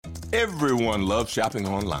Everyone loves shopping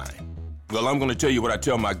online. Well, I'm going to tell you what I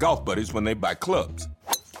tell my golf buddies when they buy clubs.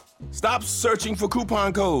 Stop searching for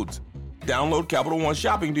coupon codes. Download Capital One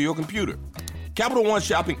Shopping to your computer. Capital One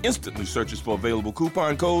Shopping instantly searches for available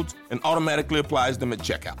coupon codes and automatically applies them at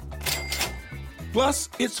checkout. Plus,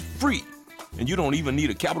 it's free, and you don't even need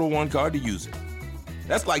a Capital One card to use it.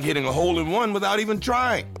 That's like hitting a hole-in-one without even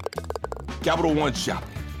trying. Capital One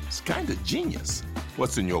Shopping. It's kind of genius.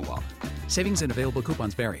 What's in your wallet? Savings and available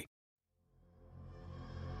coupons vary.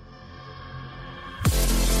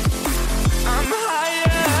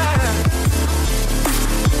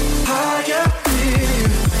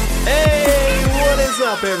 Hey, what is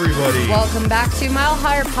up, everybody? Welcome back to Mile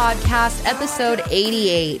Higher Podcast, episode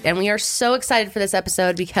 88. And we are so excited for this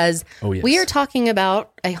episode because we are talking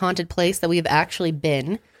about a haunted place that we have actually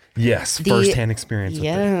been. Yes, first-hand experience.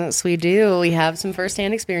 Yes, we do. We have some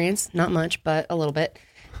first-hand experience. Not much, but a little bit.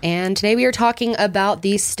 And today we are talking about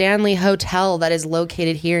the Stanley Hotel that is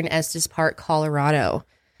located here in Estes Park, Colorado.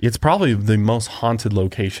 It's probably the most haunted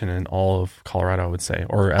location in all of Colorado, I would say,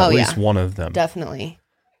 or at least one of them. Definitely.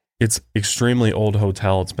 It's extremely old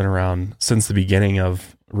hotel. It's been around since the beginning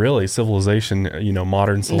of really civilization,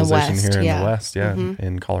 modern civilization here in the West,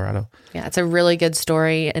 in Colorado. Yeah, it's a really good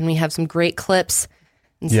story, and we have some great clips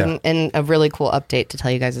and a really cool update to tell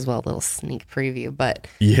you guys as well, a little sneak preview. But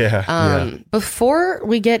before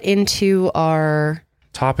we get into our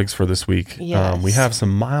topics for this week, we have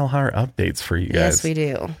some Mile Higher updates for you guys. Yes, we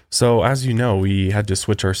do. So as you know, we had to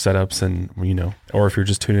switch our setups, and or if you're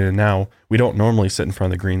just tuning in now, we don't normally sit in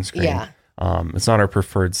front of the green screen. Yeah. It's not our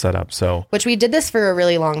preferred setup. So, which we did this for a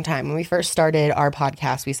really long time. When we first started our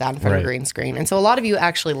podcast, we sat in front of a green screen. And so a lot of you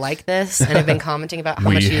actually like this and have been commenting about how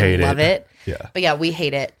much you love it. Yeah. But yeah, we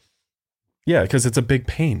hate it. Yeah, because it's a big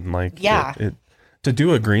pain. To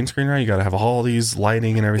do a green screen right, you got to have all these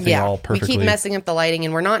lighting and everything all perfectly. We keep messing up the lighting,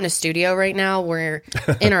 and we're not in a studio right now. We're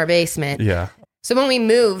in our basement. Yeah. So when we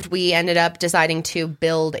moved, we ended up deciding to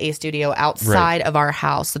build a studio outside of our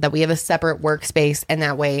house so that we have a separate workspace, and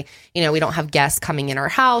that way, we don't have guests coming in our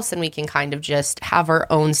house, and we can kind of just have our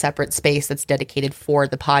own separate space that's dedicated for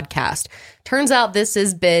the podcast. Turns out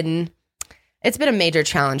it's been a major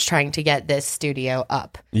challenge trying to get this studio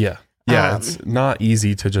up. Yeah. Yeah, it's not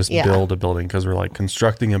easy to just build a building because we're like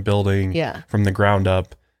constructing a building from the ground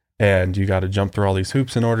up, and you got to jump through all these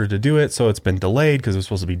hoops in order to do it. So it's been delayed because it's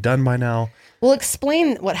supposed to be done by now. Well,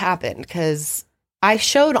 explain what happened, because I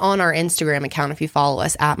showed on our Instagram account, if you follow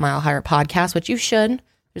us at Mile Higher Podcast, which you should.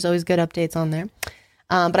 There's always good updates on there.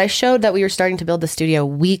 But I showed that we were starting to build the studio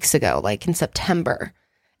weeks ago, like in September.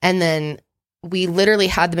 And then we literally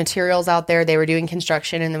had the materials out there. They were doing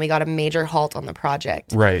construction, and then we got a major halt on the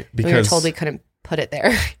project. Right. Because we were told we couldn't put it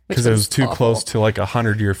there. Because it was too close to like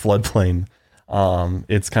 100-year floodplain.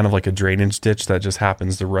 It's kind of like a drainage ditch that just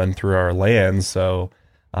happens to run through our land. So,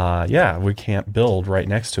 we can't build right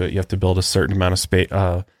next to it. You have to build a certain amount of space,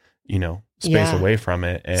 space away from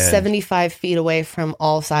it. And 75 feet away from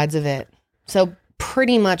all sides of it. So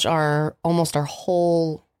pretty much almost our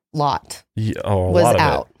whole lot was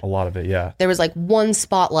out. A lot of it, yeah. There was like one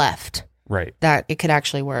spot left. Right. That it could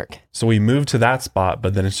actually work. So we moved to that spot,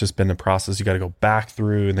 but then it's just been a process. You got to go back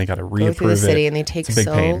through, and they got to reapprove it. Go through the city, and they take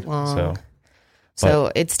so pain, long.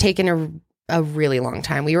 So it's taken a really long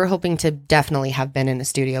time. We were hoping to definitely have been in a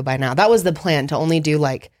studio by now. That was the plan, to only do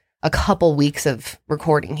like a couple weeks of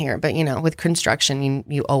recording here. But, with construction,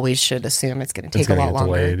 you always should assume it's going to take a lot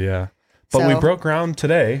longer. Delayed, yeah. But we broke ground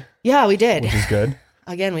today. Yeah, we did. Which is good.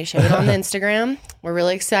 Again, we showed it on the Instagram. We're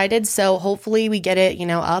really excited. So hopefully we get it,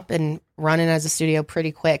 up and running as a studio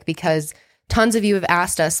pretty quick, because tons of you have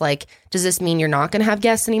asked us, like, does this mean you're not going to have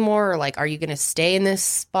guests anymore? Or like, are you going to stay in this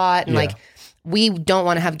spot? And we don't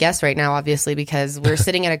want to have guests right now, obviously, because we're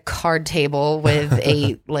sitting at a card table with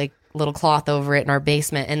a little cloth over it in our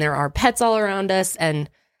basement, and there are pets all around us and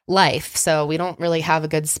life. So we don't really have a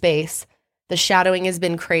good space. The shadowing has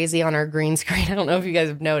been crazy on our green screen. I don't know if you guys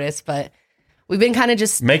have noticed, but we've been kind of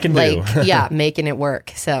just making it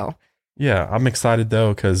work. So yeah, I'm excited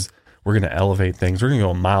though, because we're going to elevate things. We're going to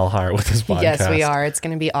go a mile higher with this podcast. Yes, we are. It's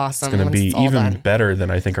going to be awesome. It's going to be even better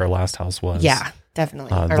than I think our last house was. Yeah,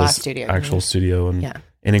 definitely. Our last studio. Actual studio, and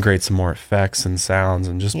integrate some more effects and sounds,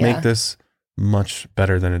 and just make this much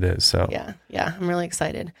better than it is. So yeah, I'm really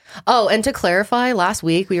excited. Oh, and to clarify, last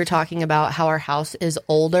week we were talking about how our house is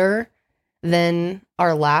older than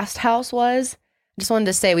our last house was. I just wanted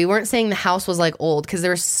to say, we weren't saying the house was like old, because there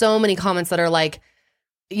were so many comments that are like,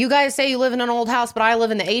 you guys say you live in an old house, but I live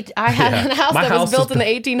in I had a house that was built in the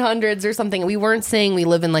 1800s or something. We weren't saying we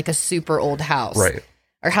live in like a super old house. Right.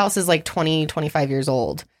 Our house is like 25 years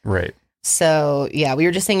old. Right. So yeah, we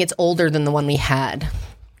were just saying it's older than the one we had.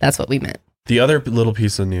 That's what we meant. The other little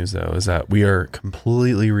piece of news, though, is that we are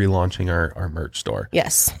completely relaunching our merch store.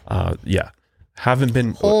 Yes. Yeah. Haven't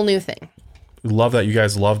been... Whole new thing. Love that you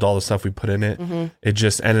guys loved all the stuff we put in it. Mm-hmm. It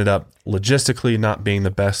just ended up logistically not being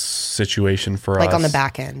the best situation for us. Like on the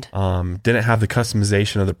back end. Didn't have the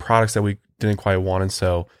customization of the products that we didn't quite want. And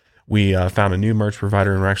so we found a new merch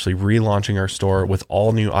provider, and we're actually relaunching our store with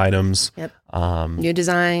all new items. Yep. New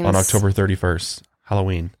designs. On October 31st,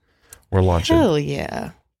 Halloween, we're launching. Hell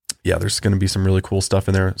yeah. Yeah, there's going to be some really cool stuff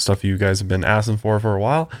in there, stuff you guys have been asking for a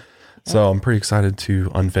while. So I'm pretty excited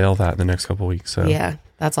to unveil that in the next couple of weeks. So yeah,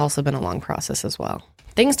 that's also been a long process as well.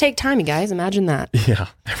 Things take time, you guys. Imagine that. Yeah,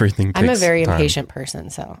 everything takes I'm a very time. impatient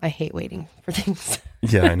person, so I hate waiting for things.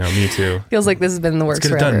 Yeah, I know. Me too. Feels like this has been in the works Let's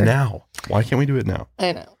get forever. it done now. Why can't we do it now?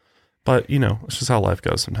 I know. But, it's just how life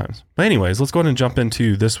goes sometimes. But anyways, let's go ahead and jump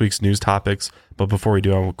into this week's news topics. But before we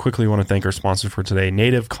do, I quickly want to thank our sponsors for today,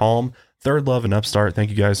 Native, Calm, Third Love, and Upstart. Thank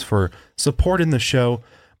you guys for supporting the show.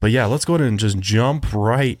 But yeah, let's go ahead and just jump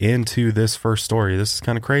right into this first story. This is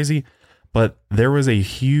kind of crazy, but there was a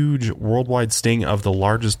huge worldwide sting of the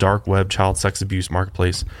largest dark web child sex abuse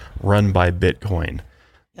marketplace run by Bitcoin.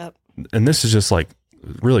 Yep. And this is just like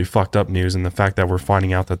really fucked up news. And the fact that we're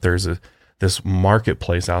finding out that there's this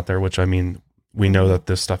marketplace out there, which I mean, we know that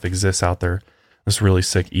this stuff exists out there, this really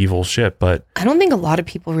sick, evil shit. But I don't think a lot of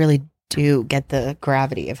people really do get the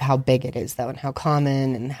gravity of how big it is, though, and how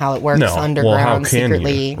common and how it works underground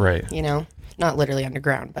secretly. Right. Not literally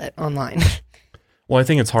underground, but online. Well, I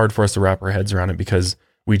think it's hard for us to wrap our heads around it because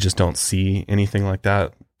we just don't see anything like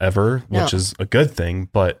that ever, which is a good thing.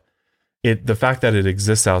 But the fact that it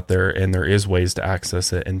exists out there and there is ways to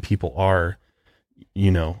access it, and people are,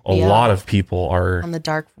 a lot of people are on the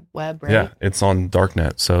dark web, right? Yeah, it's on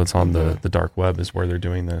darknet, so it's on the dark web is where they're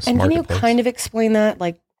doing this. And can you kind of explain that,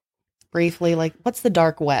 like, briefly, like what's the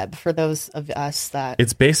dark web for those of us that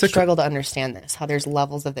it's basically struggle to understand this, how there's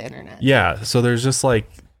levels of the internet? Yeah, so there's just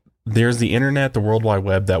like there's the internet, the World Wide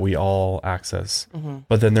Web that we all access,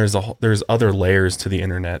 but then there's other layers to the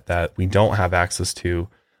internet that we don't have access to,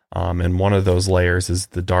 and one of those layers is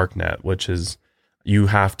the dark net, which is you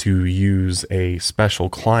have to use a special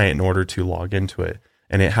client in order to log into it,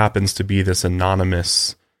 and it happens to be this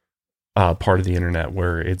anonymous part of the internet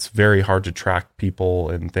where it's very hard to track people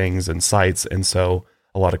and things and sites. And so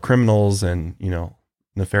a lot of criminals and,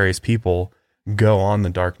 nefarious people go on the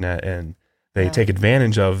dark net and they take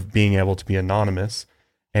advantage of being able to be anonymous,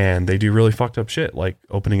 and they do really fucked up shit, like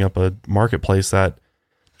opening up a marketplace that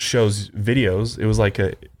shows videos. It was like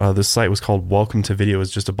this site was called Welcome to Video.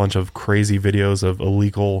 It's just a bunch of crazy videos of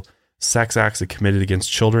illegal sex acts committed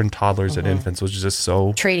against children, toddlers, and infants, which is just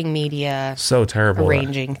so trading media, so terrible,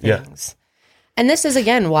 arranging things. And this is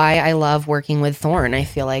again why I love working with Thorn. I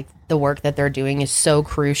feel like the work that they're doing is so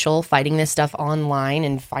crucial, fighting this stuff online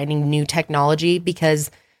and finding new technology, because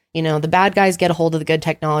the bad guys get a hold of the good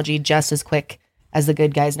technology just as quick as the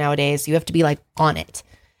good guys nowadays. You have to be like on it,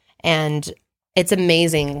 and it's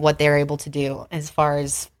amazing what they're able to do as far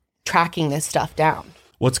as tracking this stuff down.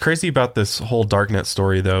 What's crazy about this whole darknet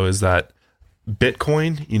story, though, is that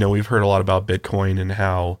Bitcoin, we've heard a lot about Bitcoin and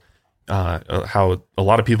how a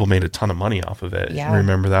lot of people made a ton of money off of it. Yeah. I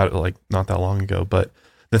remember that like not that long ago. But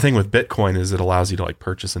the thing with Bitcoin is it allows you to like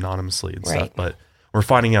purchase anonymously and stuff. But we're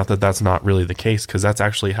finding out that that's not really the case, because that's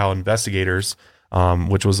actually how investigators,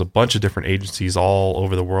 which was a bunch of different agencies all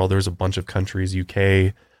over the world. There's a bunch of countries,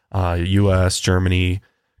 UK, US, Germany,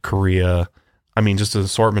 Korea. I mean, just an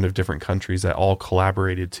assortment of different countries that all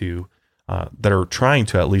collaborated to, that are trying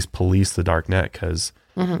to at least police the dark net, because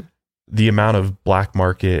the amount of black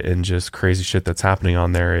market and just crazy shit that's happening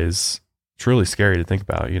on there is truly scary to think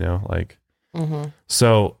about,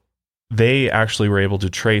 So they actually were able to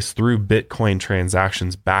trace through Bitcoin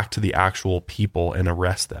transactions back to the actual people and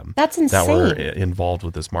arrest them. That's insane. That were involved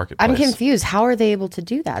with this marketplace. I'm confused. How are they able to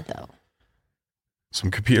do that, though?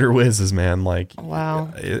 Some computer whizzes, man. Like,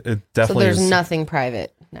 wow. It definitely. So there's is, nothing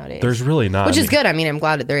private nowadays. There's really not, which is good. I mean, I'm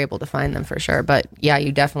glad that they're able to find them for sure. But yeah,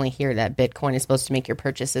 you definitely hear that Bitcoin is supposed to make your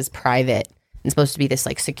purchases private and supposed to be this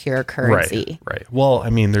like secure currency. Right. Well, I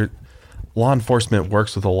mean, law enforcement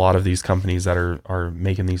works with a lot of these companies that are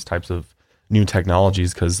making these types of new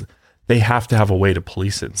technologies, because they have to have a way to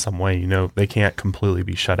police it in some way. They can't completely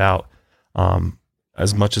be shut out.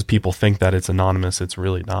 As much as people think that it's anonymous, it's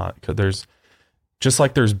really not. Because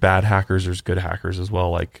there's bad hackers, there's good hackers as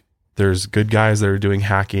well. Like, there's good guys that are doing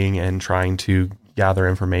hacking and trying to gather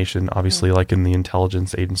information, obviously, like in the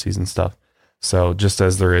intelligence agencies and stuff. So just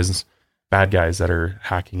as there is bad guys that are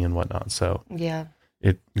hacking and whatnot. So yeah,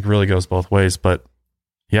 it really goes both ways. But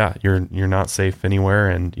yeah, you're not safe anywhere.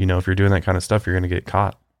 And, if you're doing that kind of stuff, you're going to get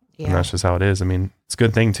caught. And that's just how it is. I mean, it's a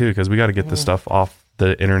good thing too, because we got to get this stuff off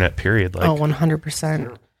the internet, period. Like,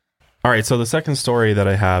 100%. All right. So the second story that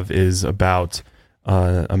I have is about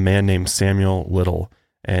a man named Samuel Little,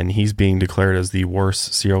 and he's being declared as the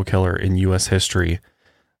worst serial killer in U.S. history,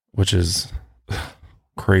 which is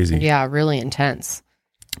crazy. Yeah, really intense.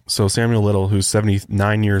 So Samuel Little, who's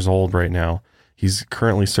 79 years old right now, he's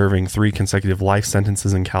currently serving 3 consecutive life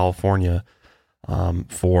sentences in California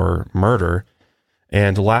for murder.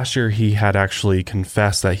 And last year, he had actually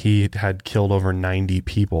confessed that he had killed over 90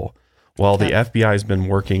 people. Well, the FBI has been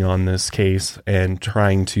working on this case and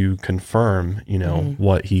trying to confirm,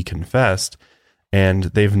 what he confessed. And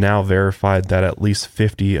they've now verified that at least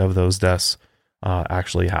 50 of those deaths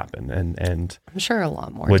actually happened. And I'm sure a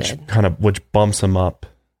lot more which did. Which bumps him up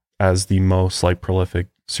as the most prolific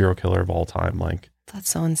serial killer of all time. That's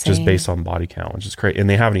so insane. Just based on body count, which is crazy. And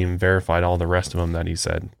they haven't even verified all the rest of them that he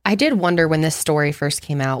said. I did wonder when this story first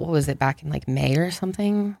came out, what was it, back in May or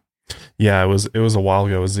something? Yeah, it was a while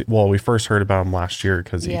ago. we first heard about him last year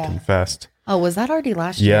because he confessed. Oh, was that already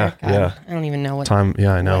last year? God, yeah. I don't even know what time.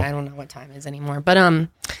 Yeah, I know. I don't know what time is anymore. But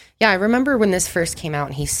yeah, I remember when this first came out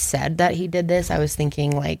and he said that he did this. I was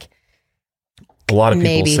thinking a lot of people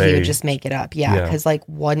maybe say he would just make it up. Yeah, because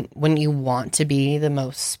when you want to be the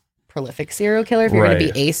most prolific serial killer, if you're going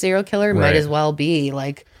to be a serial killer, might as well be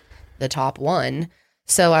the top one.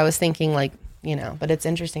 So I was thinking but it's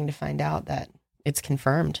interesting to find out that it's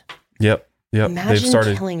confirmed. Yep.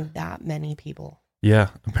 Imagine killing that many people. Yeah,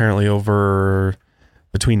 apparently over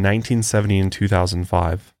between 1970 and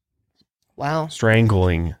 2005. Wow.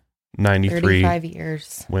 Strangling 93 35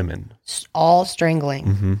 years. women. All strangling.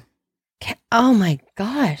 Mm-hmm. Oh my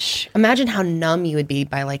gosh. Imagine how numb you would be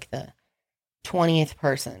by the 20th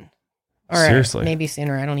person. Or seriously. Maybe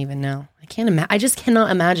sooner. I don't even know. I just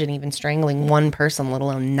cannot imagine even strangling one person, let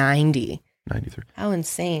alone 90. 93. How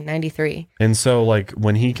insane. 93. And so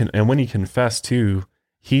when he confessed too,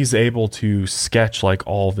 he's able to sketch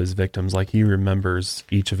all of his victims. He remembers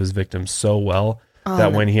each of his victims so well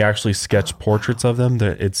that when he actually sketched portraits of them,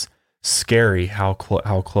 that it's scary how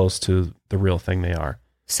close to the real thing they are.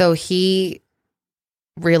 So he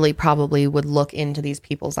really probably would look into these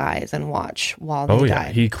people's eyes and watch while they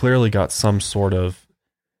died. He clearly got some sort of...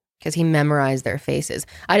 Because he memorized their faces.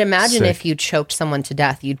 I'd imagine if you choked someone to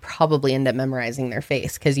death, you'd probably end up memorizing their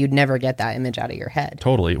face because you'd never get that image out of your head.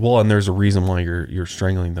 Totally. Well, and there's a reason why you're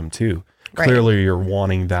strangling them too. Right. Clearly, you're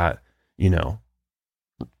wanting that,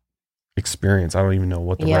 experience. I don't even know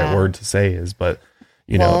what the right word to say is, but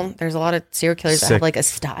there's a lot of serial killers that have a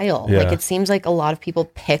style. Yeah. It seems like a lot of people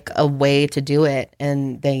pick a way to do it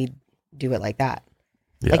and they do it like that.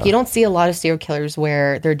 Yeah. You don't see a lot of serial killers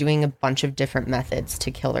where they're doing a bunch of different methods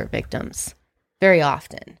to kill their victims very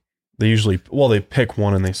often. They usually, they pick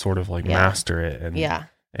one and they sort of master it.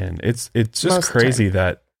 And it's just Most crazy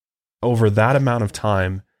that over that amount of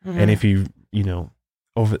time, and if you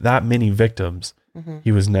over that many victims,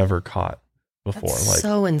 he was never caught before. That's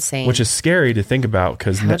so insane. Which is scary to think about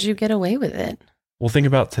because how'd you get away with it? Well, think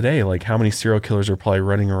about today, how many serial killers are probably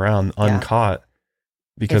running around uncaught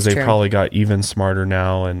because they probably got even smarter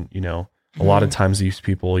now. And, a lot of times these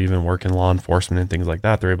people even work in law enforcement and things like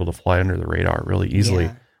that. They're able to fly under the radar really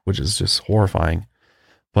easily, which is just horrifying.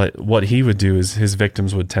 But what he would do is his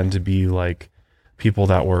victims would tend to be people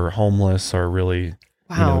that were homeless or really,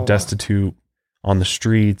 destitute on the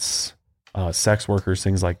streets, sex workers,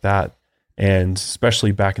 things like that. And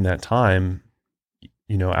especially back in that time,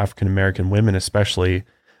 African-American women, especially,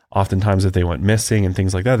 oftentimes if they went missing and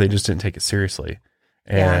things like that, they just didn't take it seriously.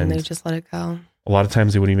 And they just let it go. A lot of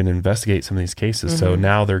times they wouldn't even investigate some of these cases. So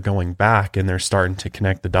now they're going back and they're starting to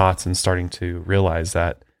connect the dots and starting to realize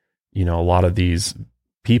that, a lot of these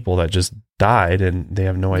people that just died and they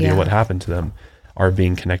have no idea what happened to them are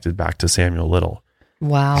being connected back to Samuel Little.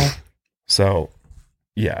 Wow. So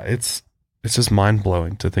yeah, it's just mind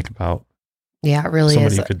blowing to think about. Yeah, it really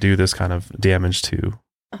somebody is. Who could do this kind of damage to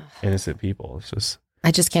innocent people. It's just...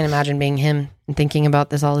 I just can't imagine being him and thinking about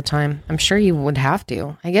this all the time. I'm sure you would have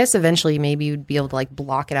to. I guess eventually maybe you'd be able to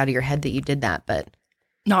block it out of your head that you did that, but...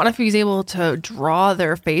 Not if he's able to draw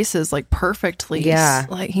their faces perfectly. Yeah.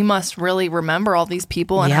 He must really remember all these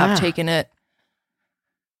people and have taken it,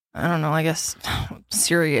 I don't know, I guess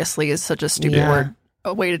seriously is such a stupid word.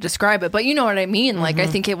 A way to describe it, but you know what I mean. I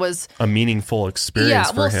think it was a meaningful experience.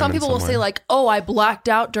 Yeah, for him some people will say "Oh, I blacked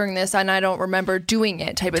out during this and I don't remember doing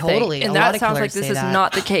it," type of thing. And that sounds like this is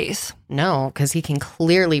not the case. No, because he can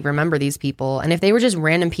clearly remember these people, and if they were just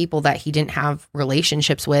random people that he didn't have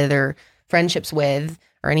relationships with or friendships with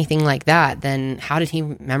or anything like that, then how did he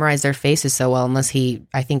memorize their faces so well? Unless he,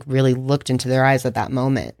 I think, really looked into their eyes at that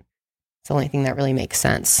moment. It's the only thing that really makes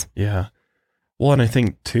sense. Yeah. Well, and I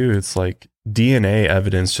think too, it's like DNA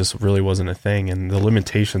evidence just really wasn't a thing, and the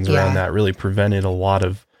limitations around that really prevented a lot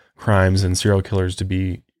of crimes and serial killers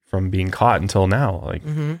from being caught until now. Like,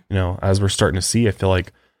 you know, as we're starting to see, I feel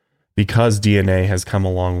like because DNA has come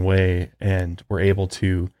a long way and we're able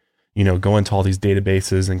to, you know, go into all these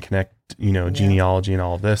databases and connect, you know, genealogy and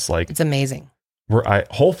all of this, like it's amazing.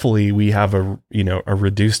 Hopefully we have a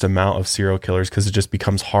reduced amount of serial killers, because it just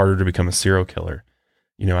becomes harder to become a serial killer,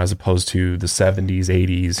 you know, as opposed to the 70s,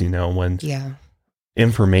 80s, you know, when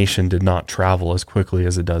information did not travel as quickly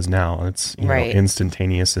as it does now. It's, you know,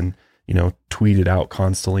 instantaneous and, you know, tweeted out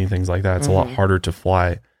constantly, things like that. It's a lot harder to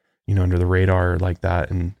fly, you know, under the radar like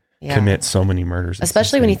that and commit so many murders.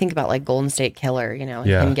 Especially when you think about like Golden State Killer, you know,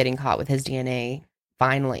 him getting caught with his DNA.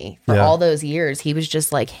 Finally, for all those years, he was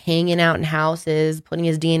just like hanging out in houses, putting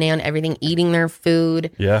his DNA on everything, eating their food,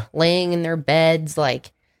 laying in their beds.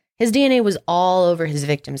 Like his DNA was all over his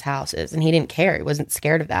victims' houses, and he didn't care. He wasn't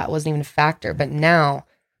scared of that. It wasn't even a factor. But now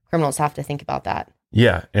criminals have to think about that.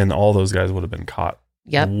 Yeah, and all those guys would have been caught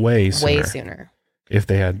way sooner if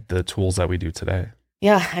they had the tools that we do today.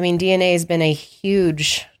 Yeah, I mean, DNA has been a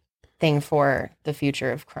huge thing for the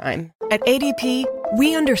future of crime. At ADP,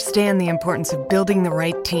 we understand the importance of building the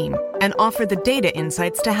right team and offer the data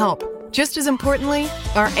insights to help. Just as importantly,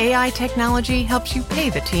 our AI technology helps you pay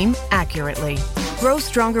the team accurately. Grow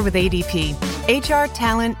stronger with ADP. HR,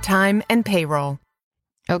 talent, time, and payroll.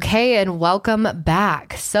 Okay, and welcome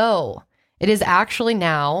back. So it is actually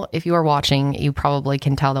now, if you are watching, you probably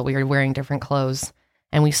can tell that we are wearing different clothes.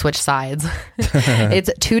 And we switched sides. It's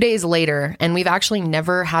 2 days later, and we've actually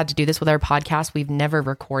never had to do this with our podcast. We've never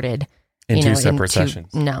recorded in two separate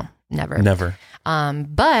sessions. No, never.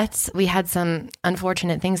 But we had some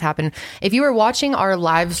unfortunate things happen. If you were watching our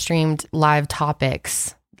live streamed live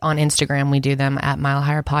topics on Instagram, we do them at Mile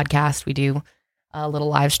Higher Podcast. We do a little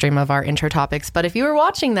live stream of our intro topics. But if you were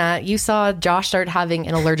watching that, you saw Josh start having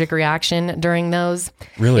an allergic reaction during those.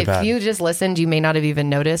 Really bad. If you just listened, you may not have even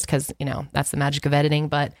noticed, because, you know, that's the magic of editing.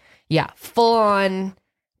 But yeah, full on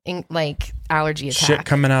like allergy attack. Shit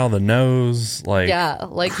coming out of the nose. Like, yeah,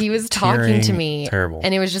 like he was talking to me. Terrible.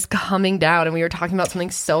 And it was just coming down. And we were talking about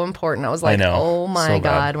something so important. I was like, oh my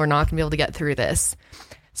God, we're not going to be able to get through this.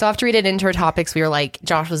 So after we did intro topics, we were like,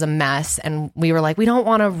 Josh was a mess. And we were like, we don't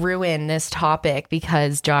want to ruin this topic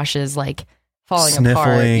because Josh is like falling apart.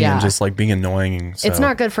 Sniffling and just like being annoying. So. It's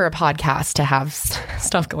not good for a podcast to have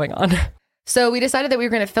stuff going on. So we decided that we were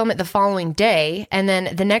going to film it the following day. And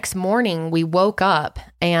then the next morning we woke up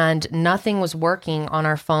and nothing was working on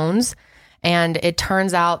our phones. And it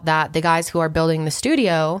turns out that the guys who are building the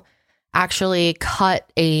studio actually cut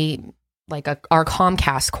our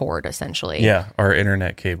Comcast cord, essentially. Yeah, our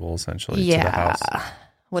internet cable, essentially, to the house.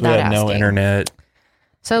 Without asking. No internet.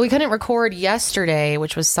 So we couldn't record yesterday,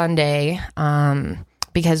 which was Sunday,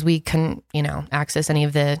 because we couldn't, access any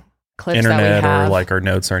of the clips internet that we have. Or like our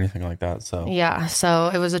notes or anything like that. So yeah, so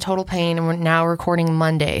it was a total pain, and we're now recording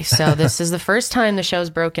Monday. So this is the first time the show's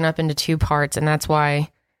broken up into two parts, and that's why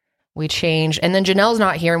we changed. And then Janelle's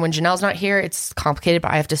not here. And when Janelle's not here, it's complicated,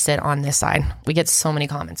 but I have to sit on this side. We get so many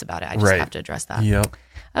comments about it. I just have to address that. Yep.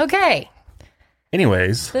 Okay.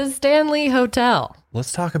 Anyways. The Stanley Hotel.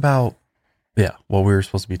 Let's talk about, what we were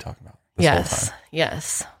supposed to be talking about this whole time.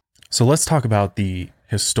 Yes. So let's talk about the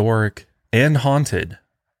historic and haunted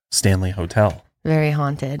Stanley Hotel. Very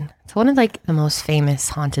haunted. It's one of the most famous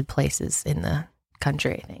haunted places in the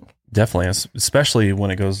country, I think. Definitely, especially when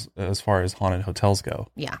it goes as far as haunted hotels go.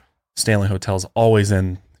 Yeah. Stanley Hotel's always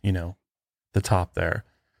in, the top there.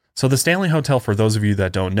 So the Stanley Hotel, for those of you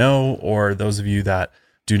that don't know, or those of you that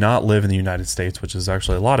do not live in the United States, which is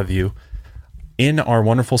actually a lot of you, in our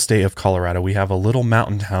wonderful state of Colorado, we have a little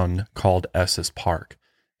mountain town called Estes Park.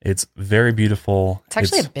 It's very beautiful. It's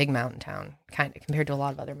actually a big mountain town, kind of, compared to a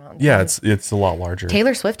lot of other mountain towns. Yeah, it's a lot larger.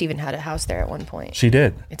 Taylor Swift even had a house there at one point. She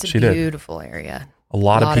did. It's a beautiful area. A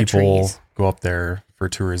lot of people go up there for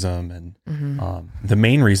tourism. And the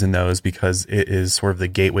main reason, though, is because it is sort of the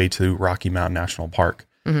gateway to Rocky Mountain National Park,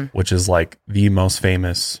 which is like the most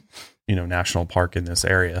famous, national park in this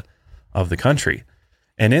area of the country.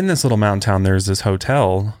 And in this little mountain town, there's this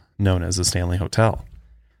hotel known as the Stanley Hotel.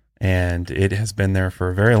 And it has been there for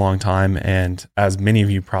a very long time. And as many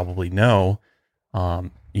of you probably know,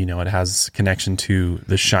 it has connection to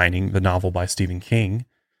The Shining, the novel by Stephen King,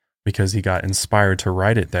 because he got inspired to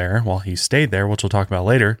write it there while he stayed there, which we'll talk about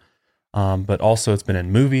later. But also it's been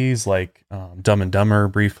in movies like Dumb and Dumber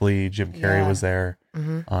briefly. Jim Carrey was there.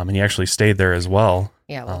 And he actually stayed there as well.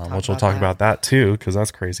 Yeah, which we'll talk about that too, because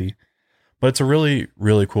that's crazy. But it's a really,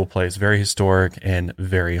 really cool place, very historic and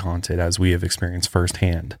very haunted, as we have experienced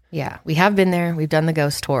firsthand. Yeah, we have been there. We've done the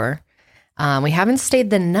ghost tour. We haven't stayed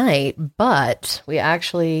the night, but we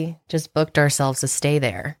actually just booked ourselves a stay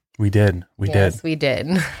there. We did. Yes, we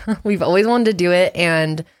did. We've always wanted to do it,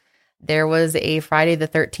 and there was a Friday the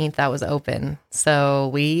 13th that was open. So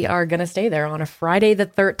we are going to stay there on a Friday the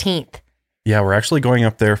 13th. Yeah, we're actually going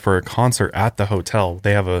up there for a concert at the hotel.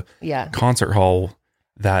 They have a concert hall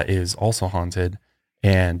that is also haunted.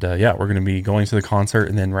 And we're going to be going to the concert,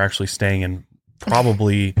 and then we're actually staying in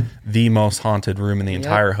probably the most haunted room in the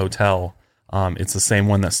entire hotel. It's the same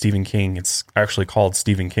one that Stephen King, it's actually called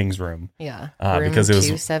Stephen King's room. Yeah. Because it was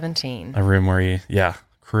 217. A room where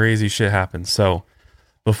crazy shit happens. So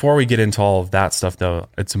before we get into all of that stuff, though,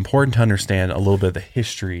 it's important to understand a little bit of the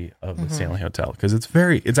history of the Stanley Hotel, because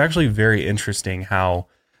it's actually very interesting how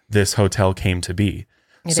this hotel came to be.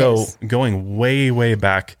 It is. Going way, way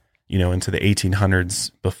back, into the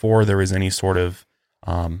 1800s, before there was any sort of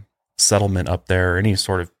settlement up there, or any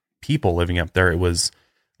sort of people living up there, it was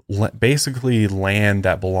basically land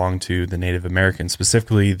that belonged to the Native Americans,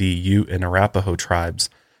 specifically the Ute and Arapaho tribes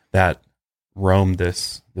that roamed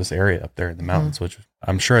this area up there in the mountains, which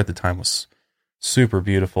I'm sure at the time was super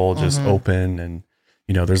beautiful, just open, and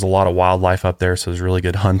there's a lot of wildlife up there, so there's really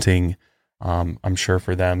good hunting. I'm sure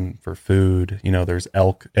for them, for food, there's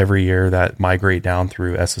elk every year that migrate down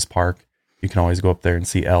through Estes Park. You can always go up there and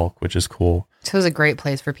see elk, which is cool. So it was a great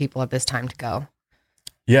place for people at this time to go.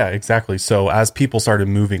 Yeah, exactly. So as people started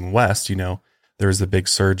moving west, there was a big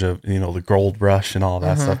surge of, the gold rush and all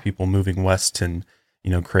that stuff, people moving west and,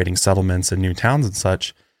 creating settlements and new towns and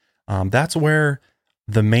such. That's where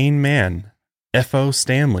the main man, F.O.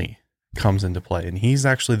 Stanley, comes into play. And he's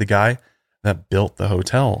actually the guy that built the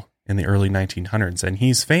hotel in the early 1900s. And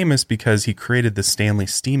he's famous because he created the Stanley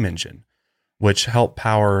steam engine, which helped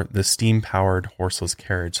power the steam-powered horseless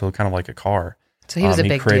carriage. So kind of like a car. So he was a big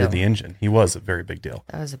deal. He created the engine. He was a very big deal.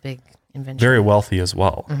 That was a big invention. Very wealthy as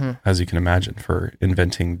well, as you can imagine, for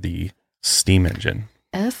inventing the steam engine.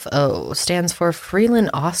 F.O. stands for Freeland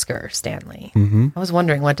Oscar Stanley. I was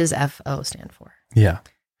wondering, what does F.O. stand for? Yeah.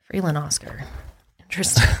 Freeland Oscar.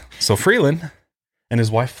 Interesting. So Freeland and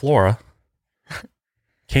his wife Flora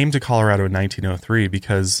came to Colorado in 1903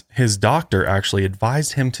 because his doctor actually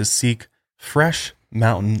advised him to seek fresh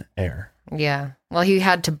mountain air. Yeah. Well, he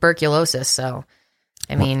had tuberculosis, so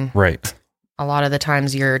I mean, right. A lot of the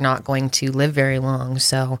times you're not going to live very long,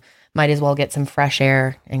 so might as well get some fresh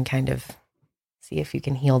air and kind of see if you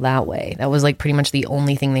can heal that way. That was like pretty much the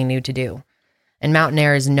only thing they knew to do. And mountain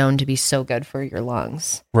air is known to be so good for your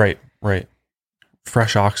lungs. Right.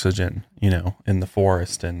 Fresh oxygen, in the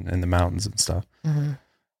forest and in the mountains and stuff.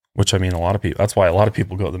 Which, I mean, a lot of people, that's why a lot of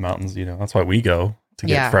people go to the mountains, that's why we go to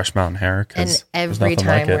get fresh mountain air. And every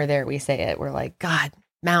time we're there, we say it. We're like, God,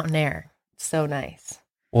 mountain air. It's so nice.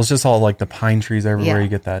 Well, it's just all like the pine trees everywhere. You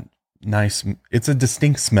get that nice, it's a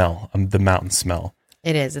distinct smell, the mountain smell.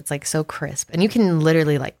 It is. It's like so crisp. And you can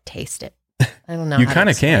literally like taste it. I don't know. You kind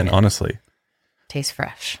of can, honestly. Tastes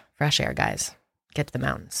fresh. Fresh air, guys. Get to the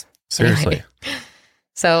mountains. Seriously. Anyway.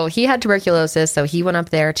 So he had tuberculosis, so he went up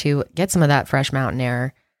there to get some of that fresh mountain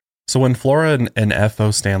air. So when Flora and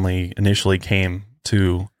F.O. Stanley initially came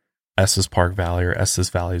to Estes Park Valley, or Estes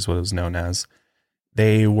Valley is what it was known as,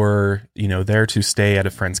 they were, there to stay at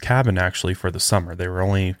a friend's cabin actually for the summer. They were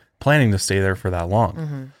only planning to stay there for that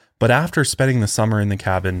long. But after spending the summer in the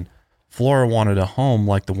cabin, Flora wanted a home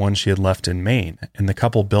like the one she had left in Maine, and the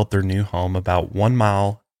couple built their new home about 1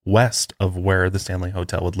 mile west of where the Stanley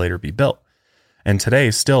Hotel would later be built. And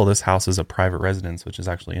today, still, this house is a private residence, which is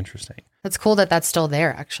actually interesting. That's cool that that's still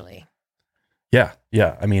there, actually. Yeah.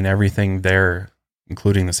 I mean, everything there,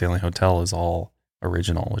 including the Stanley Hotel, is all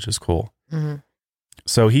original, which is cool.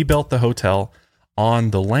 So he built the hotel on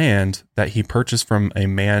the land that he purchased from a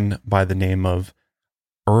man by the name of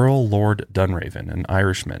Earl Lord Dunraven, an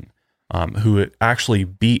Irishman, who actually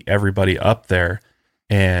beat everybody up there.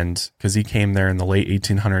 And because he came there in the late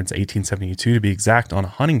 1800s, 1872 to be exact, on a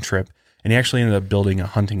hunting trip. And he actually ended up building a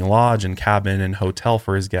hunting lodge and cabin and hotel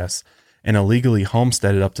for his guests, and illegally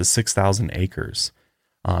homesteaded up to 6,000 acres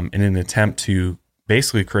in an attempt to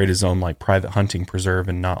basically create his own like private hunting preserve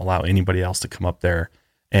and not allow anybody else to come up there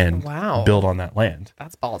and build on that land.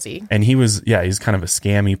 That's ballsy. And he's kind of a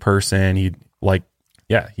scammy person. He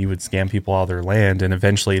would scam people out of their land, and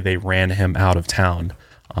eventually they ran him out of town.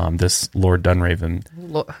 This Lord Dunraven.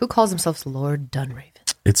 Who calls himself Lord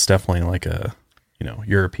Dunraven? It's definitely like a,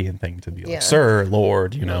 European thing to be like, Sir,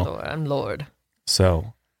 Lord, Lord, I'm Lord.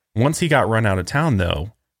 So once he got run out of town,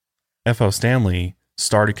 though, F.O. Stanley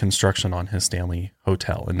started construction on his Stanley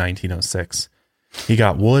Hotel in 1906. He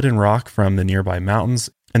got wood and rock from the nearby mountains,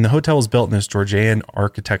 and the hotel was built in this Georgian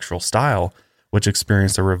architectural style, which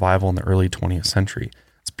experienced a revival in the early 20th century.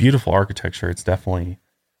 It's beautiful architecture. It's definitely,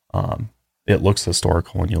 it looks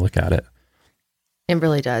historical when you look at it. It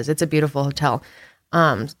really does. It's a beautiful hotel.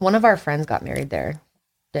 One of our friends got married there.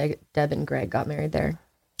 Deb and Greg got married there.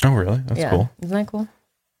 Oh, really? That's cool. Isn't that cool?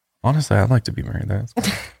 Honestly, I'd like to be married there.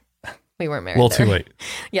 We weren't married A little there. too late.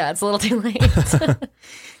 Yeah, it's a little too late.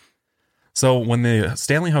 So when the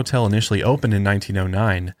Stanley Hotel initially opened in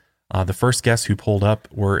 1909, the first guests who pulled up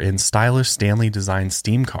were in stylish Stanley designed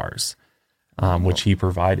steam cars, which he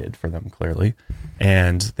provided for them clearly.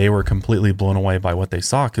 And they were completely blown away by what they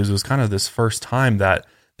saw, because it was kind of this first time that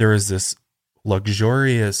there was this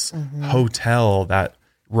luxurious hotel that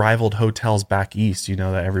rivaled hotels back east,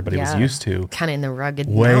 that everybody was used to. Kind of in the rugged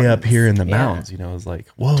way mountains. up here in the mountains, it was like,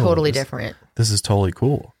 whoa. Totally different. This is totally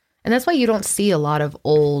cool. And that's why you don't see a lot of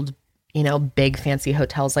old, big fancy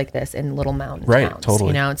hotels like this in little mountain towns.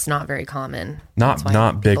 Totally. It's not very common. Not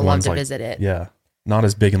big people ones love to like, visit it. Yeah. Not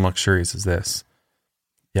as big and luxurious as this.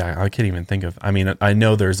 Yeah, I can't even think of, I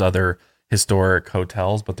know there's other historic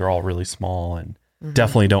hotels, but they're all really small and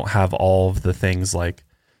definitely don't have all of the things like,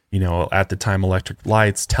 at the time, electric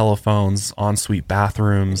lights, telephones, ensuite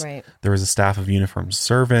bathrooms. Right. There was a staff of uniformed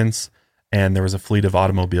servants, and there was a fleet of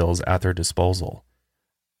automobiles at their disposal.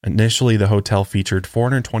 Initially, the hotel featured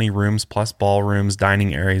 420 rooms plus ballrooms,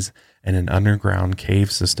 dining areas, and an underground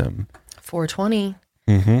cave system. 420.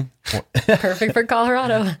 Perfect for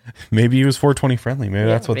Colorado. Maybe he was 420 friendly. Maybe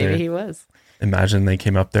that's what maybe he was. Imagine they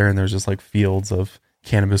came up there and there's just like fields of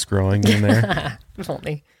cannabis growing in there. If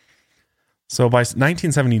only. So by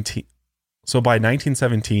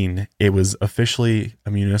 1917, it was officially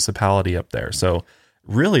a municipality up there. So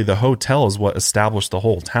really the hotel is what established the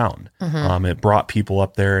whole town. It brought people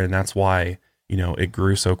up there, and that's why, it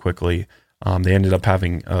grew so quickly. They ended up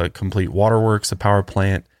having a complete waterworks, a power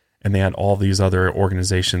plant, and they had all these other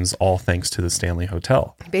organizations, all thanks to the Stanley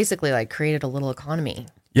Hotel. Basically created a little economy.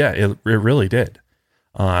 Yeah, it really did.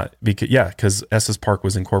 Because Estes Park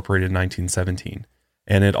was incorporated in 1917.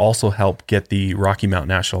 And it also helped get the Rocky Mountain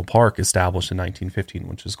National Park established in 1915,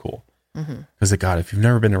 which is cool. Because if you've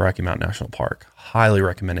never been to Rocky Mountain National Park, highly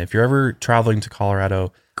recommend it. If you're ever traveling to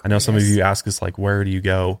Colorado, I know some of you ask us, where do you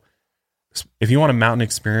go? If you want a mountain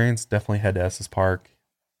experience, definitely head to Estes Park.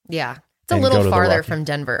 Yeah. It's a little farther from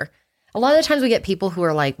Denver. A lot of the times we get people who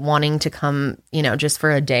are wanting to come, just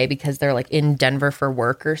for a day because they're in Denver for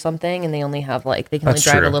work or something, and they only have they can only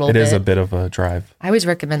drive a little bit. It is a bit of a drive. I always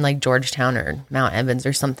recommend Georgetown or Mount Evans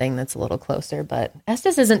or something that's a little closer, but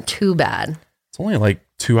Estes isn't too bad. It's only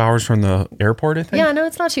 2 hours from the airport, I think. Yeah, no,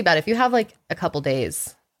 it's not too bad. If you have a couple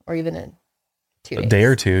days or even 2 days. A day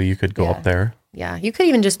or two, you could go up there. Yeah, you could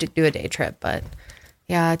even just do a day trip, but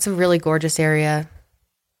yeah, it's a really gorgeous area.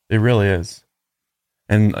 It really is.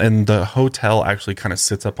 And the hotel actually kind of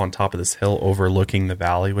sits up on top of this hill overlooking the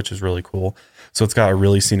valley, which is really cool. So it's got a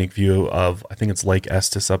really scenic view of, I think it's Lake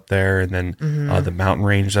Estes up there, and then the mountain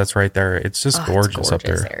range that's right there. It's just gorgeous up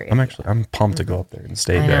there. Area. I'm pumped to go up there and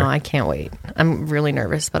stay there. I know, I can't wait. I'm really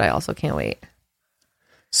nervous, but I also can't wait.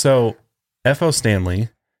 So F.O. Stanley,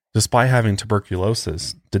 despite having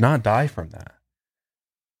tuberculosis, did not die from that.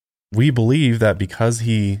 We believe that because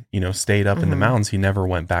he, stayed up in the mountains, he never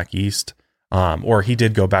went back east. Or he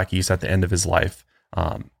did go back east at the end of his life.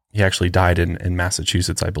 He actually died in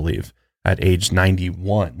Massachusetts, I believe, at age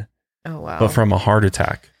 91. Oh, wow. But from a heart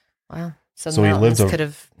attack. Wow. So he could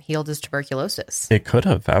have healed his tuberculosis. It could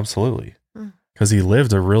have, absolutely. Because he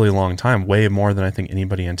lived a really long time, way more than I think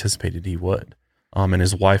anybody anticipated he would. And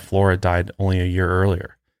his wife, Flora, died only a year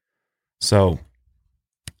earlier. So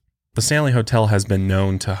the Stanley Hotel has been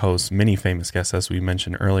known to host many famous guests, as we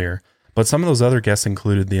mentioned earlier. But some of those other guests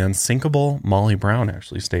included the unsinkable Molly Brown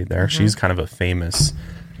actually stayed there. She's kind of a famous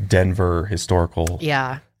Denver historical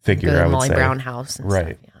figure, I would Molly say. Brown house. And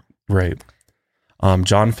right. Stuff, yeah. Right.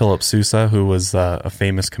 John Philip Sousa, who was a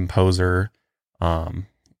famous composer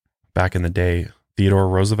back in the day. Theodore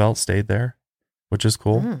Roosevelt stayed there, which is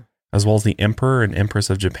cool. As well as the Emperor and Empress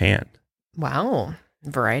of Japan. Wow.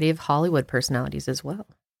 Variety of Hollywood personalities as well.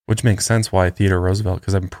 Which makes sense why Theodore Roosevelt,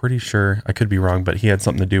 because I'm pretty sure, I could be wrong, but he had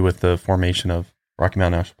something to do with the formation of Rocky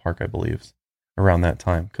Mountain National Park, I believe, around that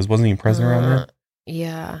time. Because wasn't he president around there?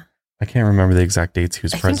 Yeah. I can't remember the exact dates he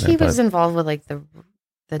was president. I think he was involved with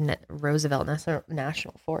the Roosevelt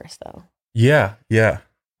National Forest, though. Yeah.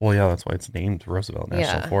 Well, yeah, that's why it's named Roosevelt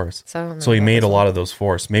National Forest. So he made a lot of those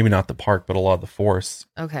forests. Maybe not the park, but a lot of the forests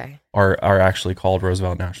are actually called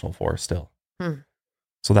Roosevelt National Forest still.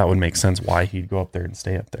 So that would make sense why he'd go up there and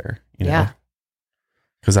stay up there. You know?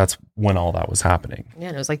 because that's when all that was happening. Yeah,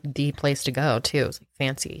 and it was like the place to go too. It was like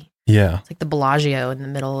fancy. Yeah. It's like the Bellagio in the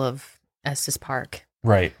middle of Estes Park.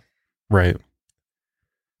 Right.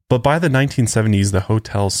 But by the 1970s, the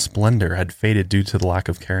hotel's splendor had faded due to the lack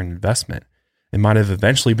of care and investment. It might have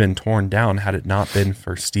eventually been torn down had it not been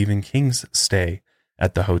for Stephen King's stay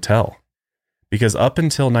at the hotel. Because up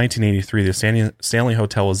until 1983, the Stanley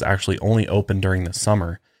Hotel was actually only open during the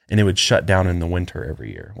summer, and it would shut down in the winter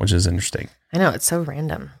every year, which is interesting. I know, it's so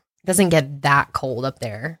random. It doesn't get that cold up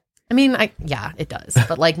there. I mean, yeah, it does,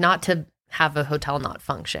 but like not to have a hotel not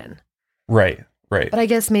function. Right. But I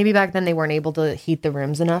guess maybe back then they weren't able to heat the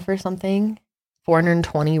rooms enough or something.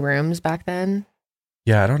 420 rooms back then.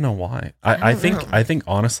 Yeah, I don't know why. I think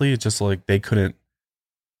honestly, it's just like they couldn't.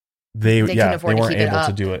 They weren't able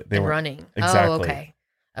to do it. They were running. Exactly. Oh, okay.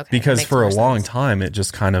 Because for a long time, it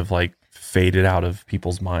just kind of like faded out of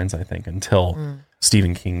people's minds, I think, until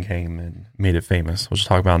Stephen King came and made it famous, which we'll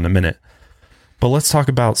talk about in a minute. But let's talk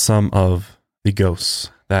about some of the ghosts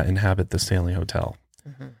that inhabit the Stanley Hotel.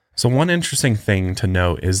 Mm-hmm. So one interesting thing to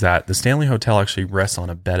note is that the Stanley Hotel actually rests on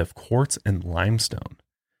a bed of quartz and limestone,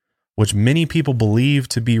 which many people believe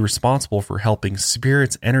to be responsible for helping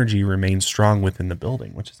spirits' energy remain strong within the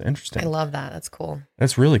building, which is interesting. I love that. That's cool.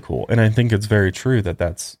 That's really cool. And I think it's very true that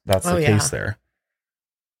that's the case there.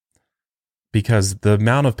 Because the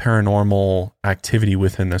amount of paranormal activity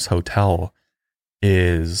within this hotel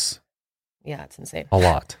is... Yeah, it's insane. A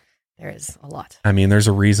lot. There is a lot. I mean, there's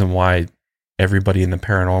a reason why everybody in the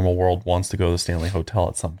paranormal world wants to go to the Stanley Hotel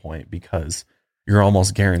at some point, because you're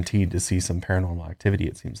almost guaranteed to see some paranormal activity,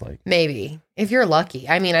 it seems like. Maybe. If you're lucky.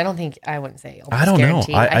 I mean, I wouldn't say almost I don't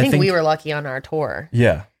guaranteed. know. I think we were lucky on our tour.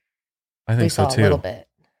 Yeah. I think so too. too. A little bit.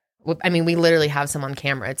 I mean, we literally have some on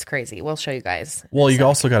camera. It's crazy. We'll show you guys. Well, you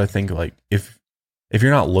also got to think like if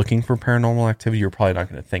you're not looking for paranormal activity, you're probably not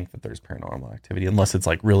going to think that there's paranormal activity unless it's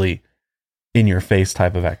like really in your face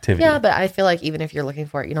type of activity. Yeah, but I feel like even if you're looking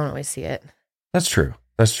for it, you don't always see it. That's true.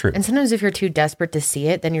 And sometimes if you're too desperate to see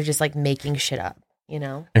it, then you're just like making shit up, you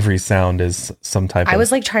know? Every sound is some type of... I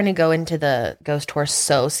was like trying to go into the ghost tour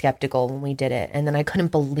so skeptical when we did it. And then I couldn't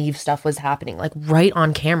believe stuff was happening. Like right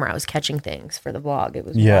on camera, I was catching things for the vlog. It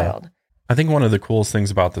was wild. I think one of the coolest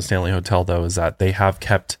things about the Stanley Hotel, though, is that they have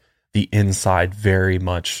kept the inside very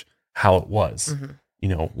much how it was, you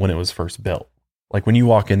know, when it was first built. Like when you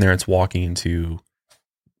walk in there, it's walking into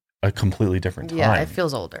a completely different time. Yeah, it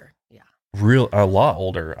feels older. Yeah. A lot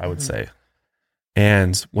older, I would say.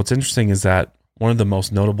 And what's interesting is that one of the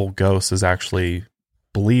most notable ghosts is actually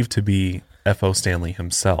believed to be F.O. Stanley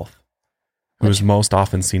himself, who is most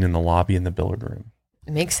often seen in the lobby and the billiard room.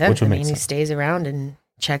 It makes sense. I mean, he stays around and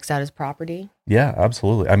checks out his property. Yeah,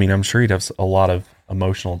 absolutely. I mean, I'm sure he'd have a lot of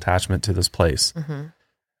emotional attachment to this place.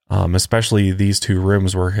 Especially these two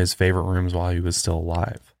rooms were his favorite rooms while he was still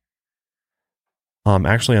alive.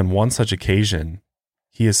 Actually, on one such occasion,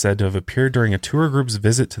 he is said to have appeared during a tour group's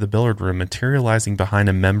visit to the billiard room, materializing behind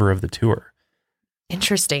a member of the tour.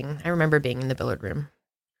 Interesting. I remember being in the billiard room.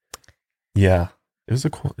 Yeah,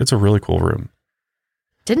 it's a really cool room.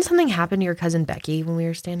 Didn't something happen to your cousin Becky when we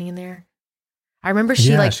were standing in there? I remember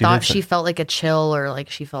she thought she felt like a chill or like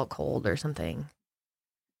she felt cold or something.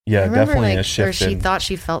 Yeah, definitely a shift. Or she thought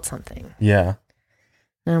she felt something. Yeah.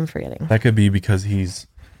 No, I'm forgetting. That could be because he's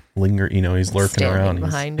he's lurking around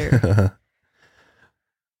behind her.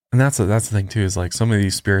 And that's the thing too, is like some of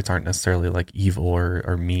these spirits aren't necessarily like evil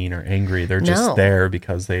or mean or angry. They're just there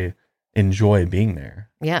because they enjoy being there.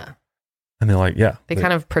 Yeah. And they're like, They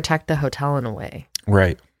kind of protect the hotel in a way.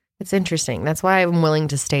 Right. It's interesting. That's why I'm willing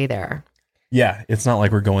to stay there. Yeah, it's not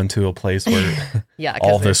like we're going to a place where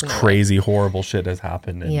all this crazy, horrible shit has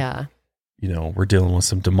happened. And, we're dealing with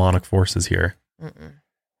some demonic forces here.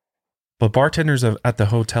 But bartenders at the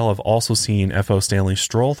hotel have also seen F.O. Stanley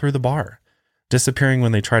stroll through the bar, disappearing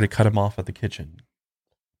when they try to cut him off at the kitchen.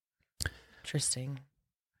 Interesting.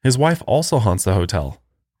 His wife also haunts the hotel.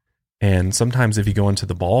 And sometimes if you go into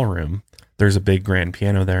the ballroom, there's a big grand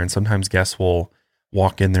piano there, and sometimes guests will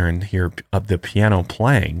walk in there and hear the piano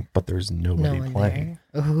playing, but there's nobody playing.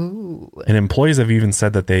 Ooh. And employees have even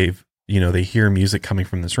said that they hear music coming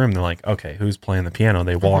from this room. They're like, okay, who's playing the piano?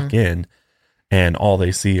 They walk in and all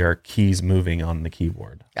they see are keys moving on the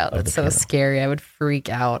keyboard. Oh, that's so scary. I would freak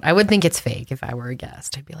out. I would think it's fake if I were a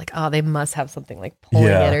guest. I'd be like, oh, they must have something like pulling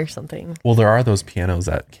it or something. Well, there are those pianos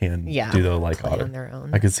that can do the like play on their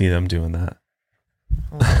own. I could see them doing that.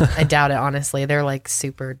 Well, I doubt it, honestly. They're like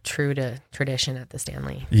super true to tradition at the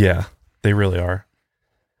Stanley. Yeah, they really are.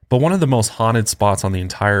 But one of the most haunted spots on the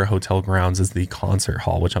entire hotel grounds is the concert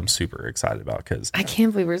hall, which I'm super excited about because I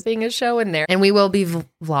can't believe we're seeing a show in there. And we will be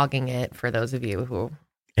vlogging it for those of you who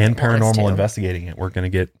And want us paranormal to. investigating it. We're going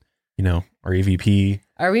to get, our EVP,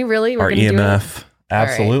 Are we really? our We're gonna do it? EMF.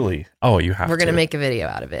 Absolutely. Oh, you have to. We're going to make a video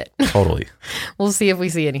out of it. Totally. We'll see if we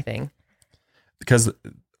see anything. Because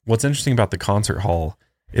what's interesting about the concert hall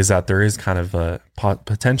is that there is kind of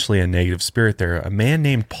potentially a negative spirit there. A man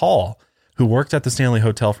named Paul, who worked at the Stanley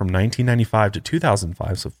Hotel from 1995 to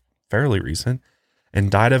 2005, so fairly recent, and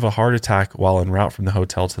died of a heart attack while en route from the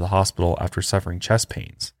hotel to the hospital after suffering chest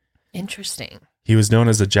pains. Interesting. He was known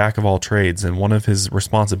as a jack of all trades, and one of his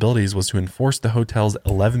responsibilities was to enforce the hotel's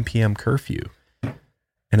 11 p.m. curfew.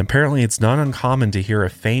 And apparently it's not uncommon to hear a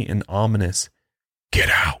faint and ominous, "Get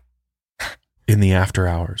out," in the after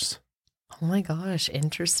hours. Oh my gosh,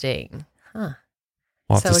 interesting. Huh.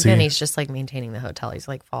 We'll have So to again, see. he's just like maintaining the hotel. He's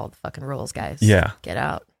like, follow the fucking rules, guys. Yeah. Get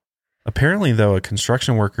out. Apparently, though, a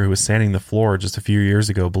construction worker who was sanding the floor just a few years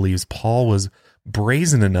ago believes Paul was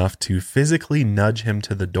brazen enough to physically nudge him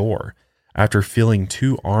to the door after feeling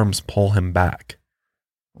two arms pull him back.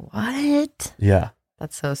 What? Yeah.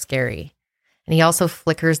 That's so scary. And he also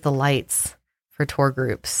flickers the lights for tour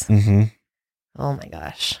groups. Mm-hmm. Oh my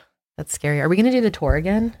gosh. That's scary. Are we going to do the tour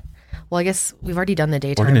again? Well, I guess we've already done the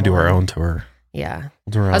daytime We're going to do our one. own tour. Yeah.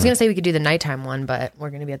 We'll do our I was own. going to say we could do the nighttime one, but we're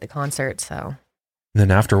going to be at the concert. So Then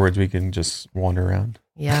afterwards, we can just wander around.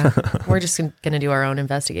 yeah, we're just going to do our own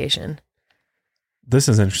investigation. This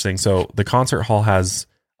is interesting. So the concert hall has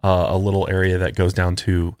a little area that goes down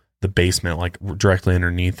to the basement, like directly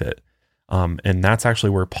underneath it. And that's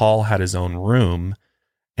actually where Paul had his own room.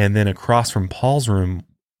 And then across from Paul's room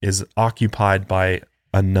is occupied by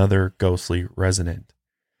another ghostly resident.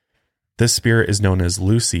 This spirit is known as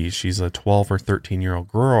Lucy. She's a 12 or 13-year-old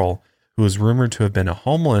girl who is rumored to have been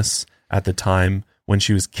homeless at the time when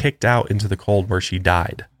she was kicked out into the cold where she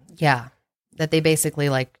died. Yeah. That they basically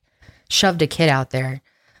like shoved a kid out there.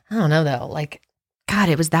 I don't know though. Like, God,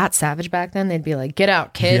 it was that savage back then. They'd be like, "Get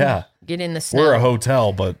out, kid. Yeah. Get in the snow." We're a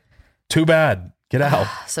hotel, but too bad. Get out.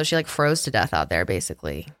 So she like froze to death out there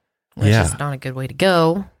basically, which Yeah. is not a good way to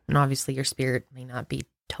go. And obviously your spirit may not be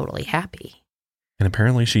totally happy. And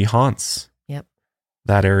apparently she haunts Yep.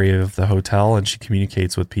 that area of the hotel, and she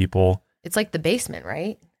communicates with people. It's like the basement,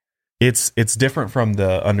 right? It's different from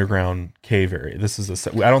the underground cave area. This is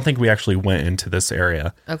I don't think we actually went into this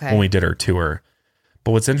area Okay. when we did our tour.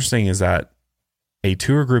 But what's interesting is that a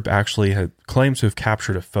tour group actually claims to have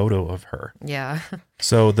captured a photo of her. Yeah.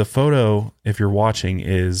 So the photo, if you're watching,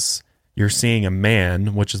 is you're seeing a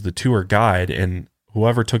man, which is the tour guide, and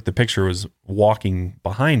whoever took the picture was walking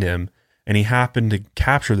behind him, and he happened to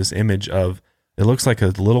capture this image of, it looks like a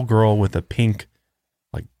little girl with a pink,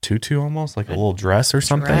 like tutu almost, like a little dress or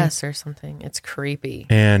something. Dress or something. It's creepy.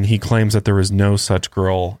 And he claims that there was no such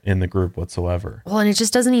girl in the group whatsoever. Well, and it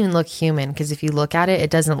just doesn't even look human because if you look at it, it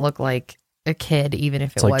doesn't look like a kid, even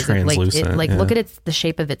if It's it like wasn't. translucent, yeah. Look at the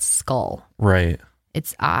shape of its skull, Right.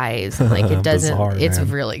 its eyes. And like it doesn't. Bizarre, it's man.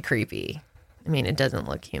 really creepy. I mean, it doesn't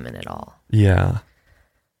look human at all. Yeah.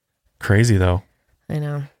 Crazy though. I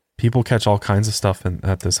know. People catch all kinds of stuff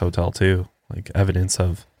at this hotel too, like evidence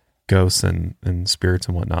of ghosts and spirits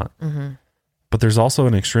and whatnot. Mm-hmm. But there's also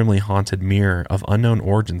an extremely haunted mirror of unknown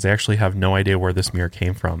origins. They actually have no idea where this mirror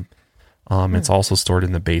came from. It's also stored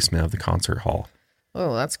in the basement of the concert hall.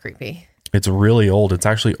 Oh, that's creepy. It's really old. It's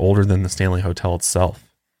actually older than the Stanley Hotel itself.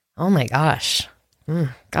 Oh my gosh.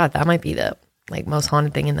 God, that might be the like most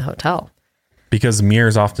haunted thing in the hotel. Because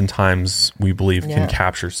mirrors oftentimes, we believe, Yeah. can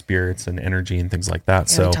capture spirits and energy and things like that.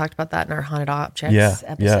 Yeah, So we talked about that in our haunted objects Yeah,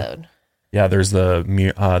 episode. yeah, there's the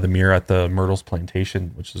mirror at the Myrtles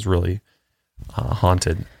Plantation, which is really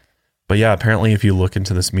haunted. But yeah, apparently if you look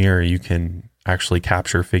into this mirror, you can actually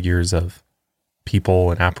capture figures of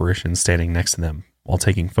people and apparitions standing next to them while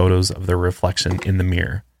taking photos of their reflection in the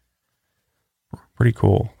mirror. Pretty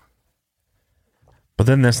cool. But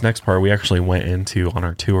then this next part we actually went into on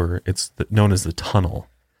our tour. It's known as the tunnel.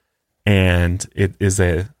 And it is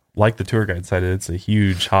like the tour guide said, it's a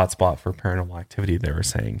huge hotspot for paranormal activity, they were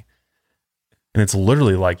saying. And it's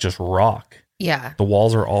literally like just rock. Yeah. The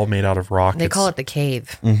walls are all made out of rock. They call it the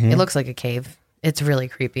cave. Mhm. It looks like a cave. It's really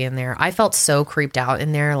creepy in there. I felt so creeped out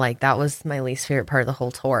in there. Like that was my least favorite part of the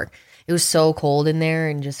whole tour. It was so cold in there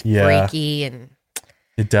and just Yeah. freaky. And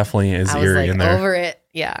It definitely is I was eerie like in there. over it.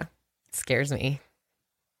 Yeah. It scares me.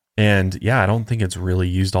 And yeah, I don't think it's really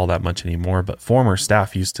used all that much anymore, but former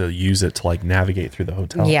staff used to use it to like navigate through the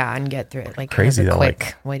hotel. Yeah. And get through it. Like Crazy kind of though, a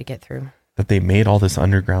quick way to get through. That they made all this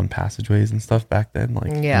underground passageways and stuff back then,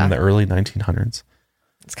 like Yeah. in the early 1900s.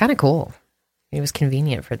 It's kind of cool. It was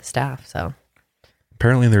convenient for the staff. So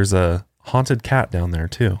Apparently there's a haunted cat down there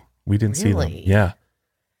too. We didn't see them. Really? Yeah.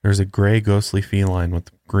 There's a gray ghostly feline with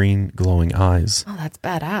green glowing eyes. Oh, that's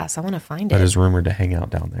badass. I want to find it. That is rumored to hang out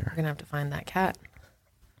down there. We're going to have to find that cat.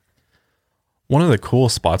 One of the cool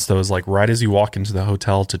spots, though, is like right as you walk into the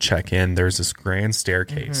hotel to check in, there's this grand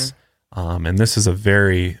staircase. And this is a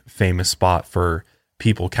very famous spot for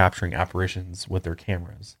people capturing apparitions with their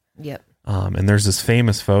cameras. Yep. And there's this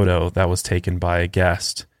famous photo that was taken by a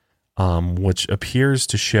guest, which appears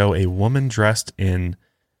to show a woman dressed in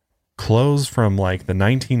clothes from like the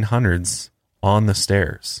 1900s on the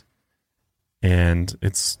stairs. And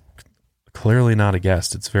it's clearly not a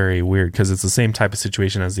guest. It's very weird because it's the same type of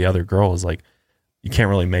situation as the other girl. Is like, you can't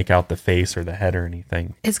really make out the face or the head or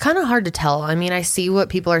anything. It's kind of hard to tell. I mean, I see what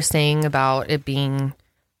people are saying about it being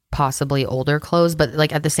possibly older clothes, but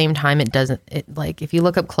like at the same time, it doesn't, it like, if you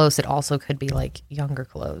look up close, it also could be like younger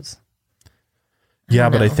clothes. Yeah,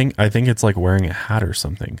 but I think it's like wearing a hat or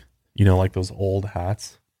something. You know, like those old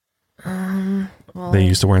hats well, they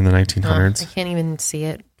used to wear in the 1900s. I can't even see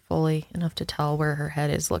it fully enough to tell where her head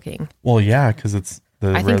is looking. Well, yeah, because it's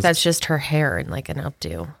the. I think that's just her hair and like an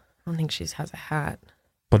updo. I don't think she has a hat.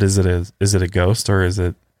 But is it a ghost or is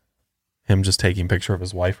it him just taking a picture of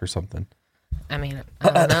his wife or something? I mean, I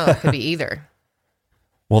don't know. It could be either.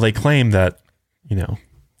 Well, they claim that, you know,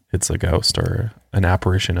 it's a ghost or an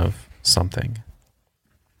apparition of something.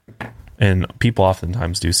 And people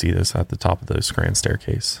oftentimes do see this at the top of this grand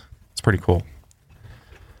staircase. It's pretty cool.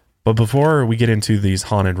 But before we get into these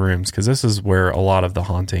haunted rooms, because this is where a lot of the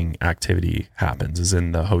haunting activity happens, is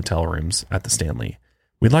in the hotel rooms at the Stanley.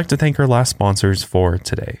 We'd like to thank our last sponsors for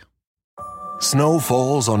today. Snow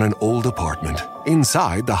falls on an old apartment.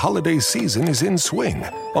 Inside, the holiday season is in swing.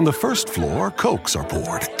 On the first floor, Cokes are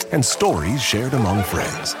poured and stories shared among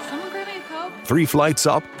friends. 3 flights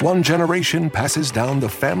up, one generation passes down the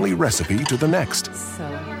family recipe to the next. So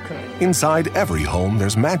good. Inside every home,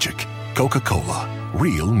 there's magic. Coca-Cola,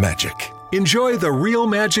 real magic. Enjoy the real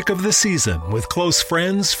magic of the season with close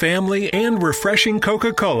friends, family, and refreshing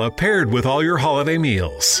Coca-Cola paired with all your holiday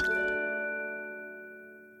meals.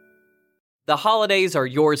 The holidays are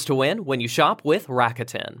yours to win when you shop with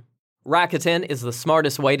Rakuten. Rakuten is the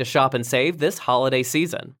smartest way to shop and save this holiday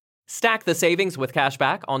season. Stack the savings with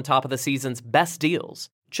cashback on top of the season's best deals.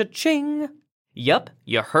 Cha-ching! Yup,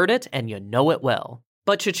 you heard it and you know it well.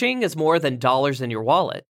 But cha-ching is more than dollars in your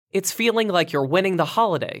wallet. It's feeling like you're winning the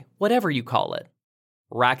holiday, whatever you call it.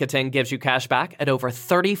 Rakuten gives you cashback at over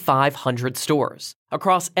 3,500 stores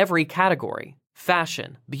across every category: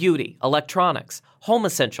 fashion, beauty, electronics, home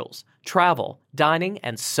essentials, travel, dining,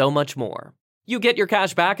 and so much more. You get your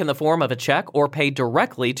cash back in the form of a check or paid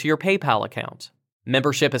directly to your PayPal account.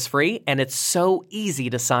 Membership is free, and it's so easy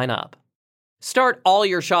to sign up. Start all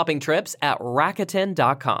your shopping trips at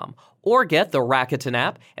Rakuten.com or get the Rakuten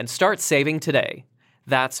app and start saving today.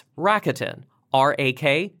 That's Rakuten,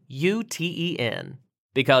 Rakuten.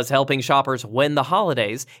 Because helping shoppers win the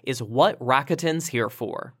holidays is what Rakuten's here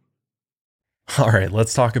for. All right,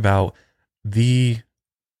 let's talk about the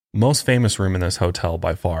most famous room in this hotel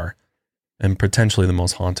by far, and potentially the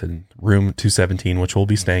most haunted, room 217, which we'll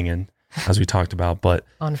be staying in, as we talked about. But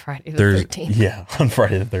on Friday the 13th. Yeah, on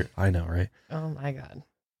Friday the 13th. I know, right? Oh my God.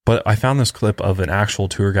 But I found this clip of an actual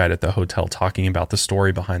tour guide at the hotel talking about the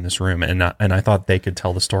story behind this room, and I thought they could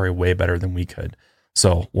tell the story way better than we could.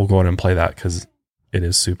 So we'll go ahead and play that because it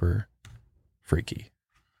is super freaky.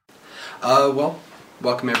 Well,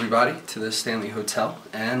 welcome everybody to the Stanley Hotel,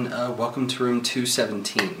 and welcome to room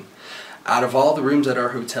 217. Out of all the rooms at our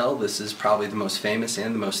hotel, this is probably the most famous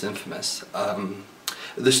and the most infamous.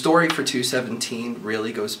 The story for 217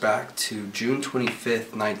 really goes back to June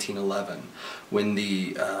 25th, 1911, when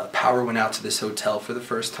the power went out to this hotel for the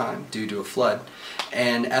first time due to a flood.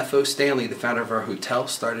 And F.O. Stanley, the founder of our hotel,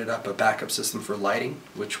 started up a backup system for lighting,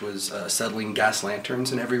 which was acetylene gas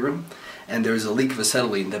lanterns in every room. And there was a leak of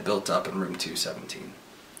acetylene that built up in room 217.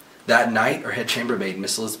 That night, our head chambermaid,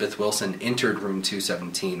 Miss Elizabeth Wilson, entered room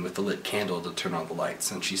 217 with a lit candle to turn on the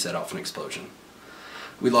lights, and she set off an explosion.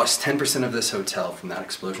 We lost 10% of this hotel from that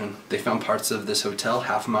explosion. They found parts of this hotel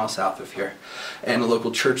half a mile south of here, and a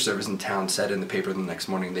local church service in town said in the paper the next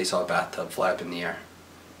morning they saw a bathtub fly up in the air.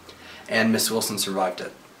 And Miss Wilson survived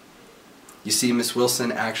it. You see, Miss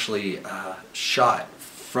Wilson actually shot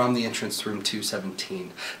from the entrance to room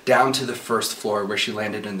 217 down to the first floor where she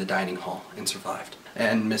landed in the dining hall and survived.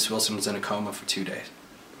 And Miss Wilson was in a coma for 2 days.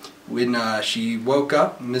 When she woke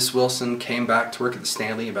up, Miss Wilson came back to work at the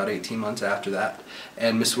Stanley about 18 months after that.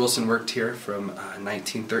 And Miss Wilson worked here from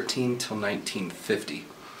 1913 till 1950,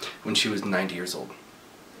 when she was 90 years old.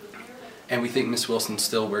 And we think Miss Wilson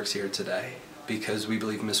still works here today, because we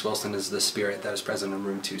believe Miss Wilson is the spirit that is present in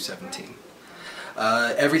room 217.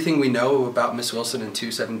 Everything we know about Miss Wilson in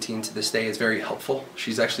 217 to this day is very helpful.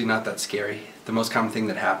 She's actually not that scary. The most common thing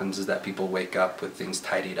that happens is that people wake up with things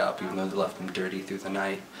tidied up, even though they left them dirty through the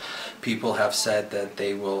night. People have said that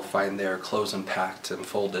they will find their clothes unpacked and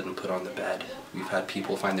folded and put on the bed. We've had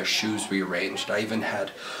people find their shoes rearranged. I even had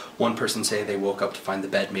one person say they woke up to find the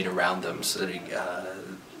bed made around them so they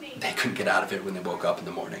couldn't get out of it when they woke up in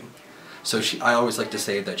the morning. So I always like to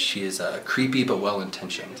say that she is creepy but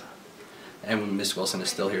well-intentioned. And Miss Wilson is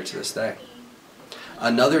still here to this day.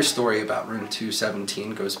 Another story about room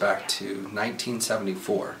 217 goes back to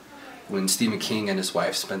 1974, when Stephen King and his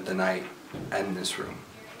wife spent the night in this room.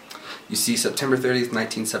 You see, September 30th,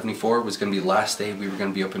 1974 was going to be the last day we were going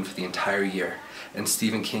to be open for the entire year, and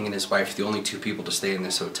Stephen King and his wife were the only two people to stay in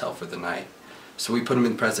this hotel for the night. So we put him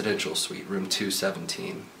in presidential suite, room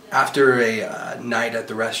 217. After a night at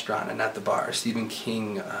the restaurant and at the bar, Stephen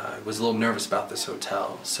King was a little nervous about this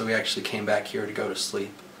hotel, so he actually came back here to go to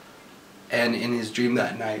sleep. And in his dream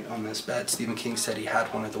that night on this bed, Stephen King said he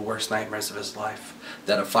had one of the worst nightmares of his life,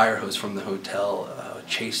 that a fire hose from the hotel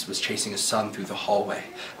was chasing his son through the hallway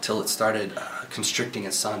till it started constricting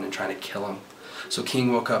his son and trying to kill him. So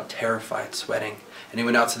King woke up terrified, sweating, and he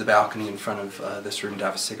went out to the balcony in front of this room to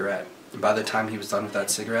have a cigarette. And by the time he was done with that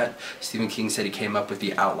cigarette, Stephen King said he came up with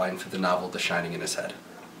the outline for the novel The Shining in his head.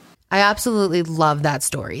 I absolutely love that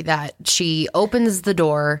story, that she opens the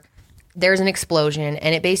door, there's an explosion,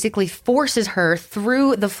 and it basically forces her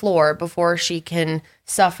through the floor before she can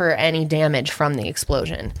suffer any damage from the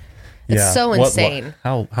explosion. It's so insane.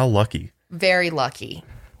 How lucky. Very lucky.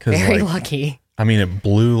 Very lucky. I mean, it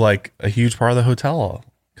blew like a huge part of the hotel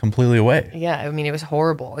completely away. Yeah, I mean, it was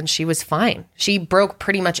horrible, and she was fine. She broke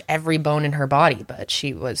pretty much every bone in her body, but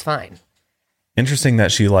she was fine. Interesting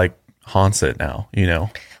that she like haunts it now, you know?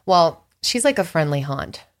 Well, she's like a friendly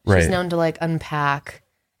haunt. She's known to like unpack.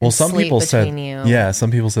 Well, some people said, you. Some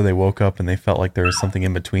people said they woke up and they felt like there was something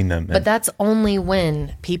in between them. But that's only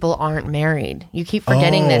when people aren't married. You keep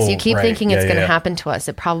forgetting this. You keep thinking it's going to happen to us.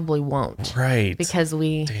 It probably won't. Right. Because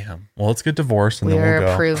Damn. Well, let's get divorced and then we'll go.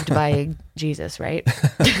 We're approved by Jesus, right?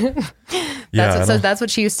 That's what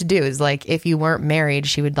she used to do, is like, if you weren't married,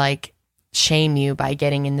 she would like shame you by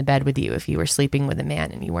getting in the bed with you if you were sleeping with a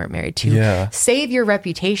man and you weren't married, to save your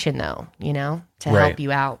reputation, though, you know, to help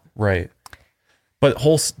you out. Right. But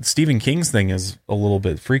whole Stephen King's thing is a little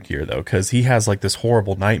bit freakier, though, because he has like this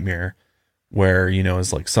horrible nightmare where, you know,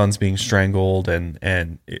 his like son's being strangled and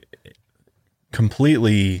it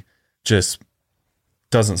completely just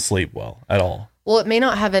doesn't sleep well at all. Well, it may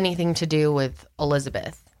not have anything to do with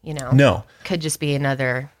Elizabeth, you know? No. Could just be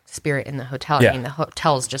another spirit in the hotel. I mean, the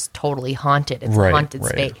hotel's just totally haunted. It's a haunted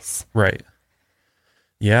space. Right.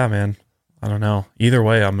 Yeah, man. I don't know. Either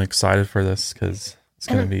way, I'm excited for this because it's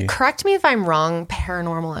going to be... Correct me if I'm wrong,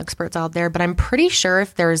 paranormal experts out there, but I'm pretty sure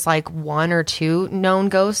if there's like one or two known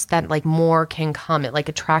ghosts, that like more can come. It like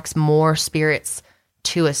attracts more spirits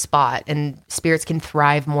to a spot, and spirits can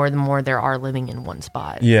thrive more the more there are living in one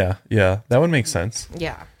spot. Yeah. That would make sense.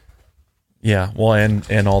 Yeah. Yeah. Well,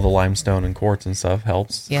 and all the limestone and quartz and stuff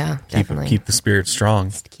helps. Yeah, definitely. Keep the spirit strong.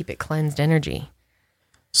 Just to keep it cleansed energy.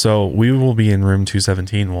 So we will be in room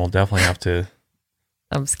 217. We'll definitely have to...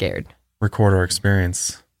 I'm scared. Record our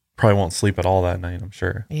experience. Probably won't sleep at all that night, I'm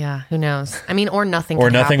sure. Yeah, who knows? I mean, or nothing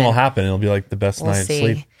will happen. It'll be like the best night of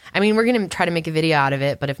sleep. I mean, we're going to try to make a video out of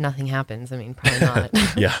it, but if nothing happens, I mean, probably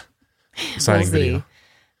not. Yeah. Exciting video.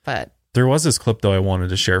 But there was this clip though I wanted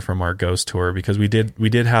to share from our ghost tour, because we did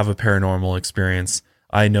have a paranormal experience.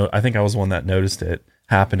 I think I was one that noticed it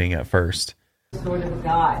happening at first. Sort of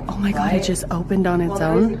guy. Oh my God, it just opened on its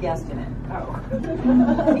own? There's a guest in it.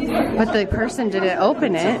 But the person didn't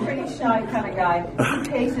open it. He's a pretty shy kind of guy. He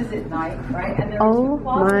paces at night, right? And there oh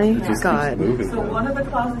my God. So one of the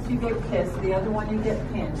closets you get kissed, the other one you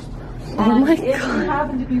get pinched. Oh my God. If you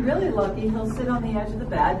happen to be really lucky, he'll sit on the edge of the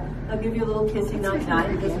bed. He'll give you a little kissy night.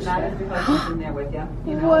 It doesn't matter if your husband's in there with you.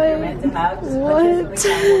 You know, if you're meant to have.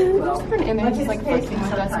 What? Different image is like facing my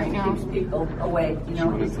desk right now. Keeps people awake. You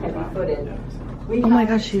know, he's heavy-footed. Oh my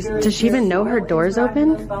gosh, does she even know her door's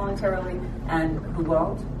open? Voluntarily, and who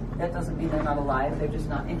won't. That doesn't mean they're not alive. They're just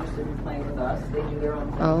not interested in playing with us. They do their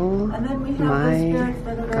own thing. Oh, and then we have my the spirits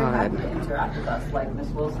that are very happy God. to interact with us, like Miss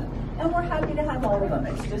Wilson. And we're happy to have all of them.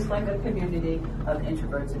 It's just like a community of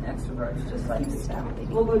introverts and extroverts, just like this family.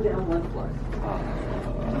 We'll go down one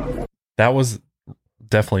floor. That was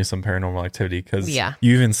definitely some paranormal activity, because you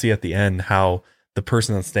even see at the end how the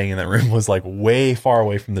person that's staying in that room was like way far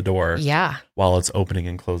away from the door. Yeah. While it's opening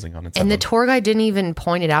and closing on its own. And the tour guide didn't even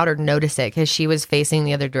point it out or notice it because she was facing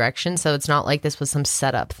the other direction. So it's not like this was some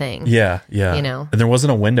setup thing. Yeah. You know? And there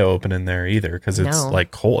wasn't a window open in there either because it's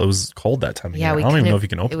like cold. It was cold that time of year. I don't even know if you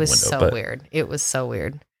can open the window. It was so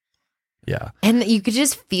weird. Yeah. And you could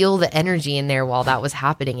just feel the energy in there while that was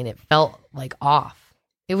happening and it felt like off.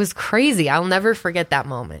 It was crazy. I'll never forget that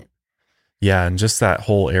moment. Yeah, and just that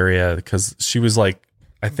whole area, because she was like,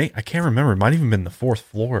 I can't remember, it might even been the 4th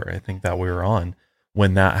floor, I think, that we were on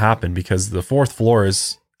when that happened, because the 4th floor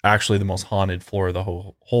is actually the most haunted floor of the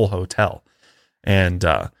whole hotel. And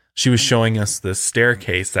she was showing us this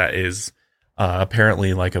staircase that is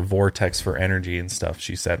apparently like a vortex for energy and stuff,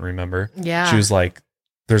 she said, remember? Yeah. She was like,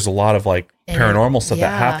 there's a lot of like paranormal stuff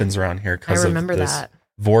that happens around here because of this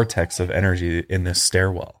vortex of energy in this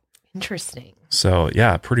stairwell. Interesting. So,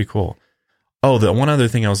 yeah, pretty cool. Oh, the one other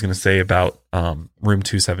thing I was going to say about room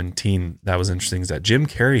 217 that was interesting is that Jim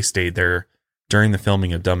Carrey stayed there during the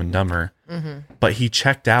filming of Dumb and Dumber, but he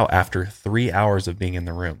checked out after 3 hours of being in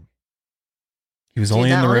the room. He was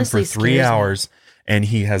only in the room for 3 hours, and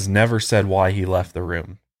he has never said why he left the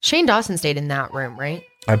room. Shane Dawson stayed in that room, right?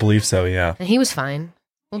 I believe so, yeah. And he was fine.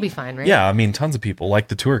 We'll be fine, right? Yeah, I mean, tons of people, like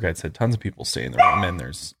the tour guide said, tons of people stay in the room, and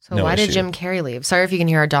there's no why issue. did Jim Carrey leave? Sorry if you can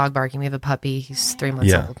hear our dog barking. We have a puppy. He's 3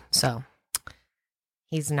 months old, so...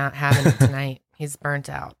 He's not having it tonight. He's burnt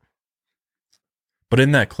out. But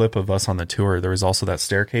in that clip of us on the tour, there was also that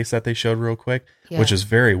staircase that they showed real quick, which is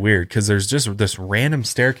very weird because there's just this random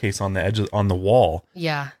staircase on the edge on the wall.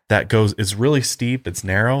 Yeah. That goes, it's really steep, it's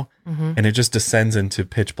narrow, and it just descends into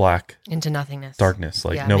pitch black. Into nothingness. Darkness.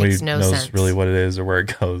 Like nobody knows really what it is or where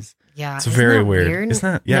it goes. Yeah. It's very weird. Isn't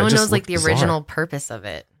that? Yeah. No one knows like the original purpose of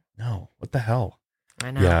it. No. What the hell?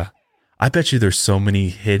 I know. Yeah. I bet you there's so many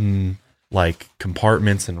hidden like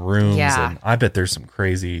compartments and rooms, and I bet there's some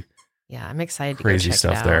crazy I'm excited to crazy go check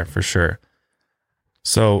stuff it out. there for sure.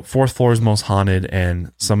 So 4th floor is most haunted,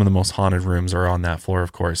 and some of the most haunted rooms are on that floor,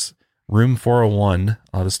 of course. Room 401,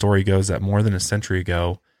 the story goes that more than a century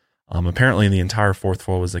ago, apparently the entire 4th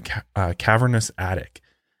floor was a cavernous attic,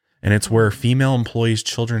 and it's where female employees,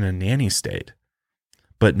 children, and nannies stayed.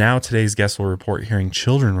 But now today's guests will report hearing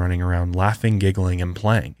children running around, laughing, giggling, and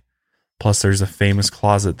playing. Plus, there's a famous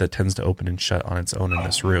closet that tends to open and shut on its own in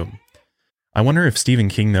this room. I wonder if Stephen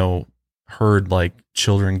King, though, heard like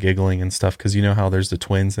children giggling and stuff, because you know how there's the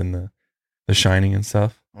twins in the Shining and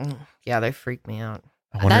stuff. Yeah, they freak me out.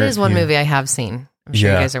 That is one movie I have seen. I'm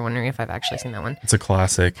sure you guys are wondering if I've actually seen that one. It's a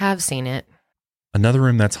classic. Have seen it. Another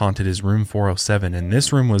room that's haunted is room 407, and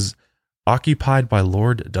this room was occupied by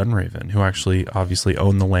Lord Dunraven, who actually obviously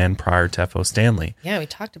owned the land prior to F.O. Stanley. Yeah, we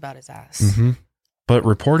talked about his ass. Mm-hmm. But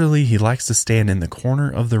reportedly, he likes to stand in the corner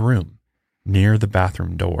of the room near the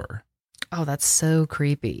bathroom door. Oh, that's so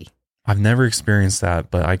creepy. I've never experienced that,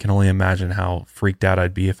 but I can only imagine how freaked out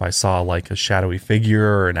I'd be if I saw like a shadowy figure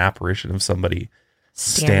or an apparition of somebody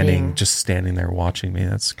standing there watching me.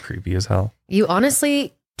 That's creepy as hell. You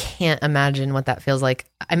honestly can't imagine what that feels like.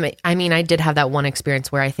 I mean, I did have that one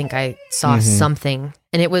experience where I think I saw something,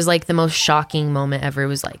 and it was like the most shocking moment ever. It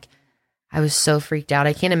was like, I was so freaked out.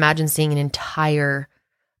 I can't imagine seeing an entire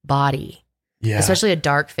body. Yeah. Especially a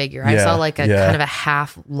dark figure. I saw like a kind of a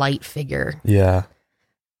half light figure. Yeah.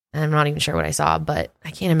 And I'm not even sure what I saw, but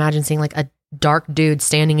I can't imagine seeing like a dark dude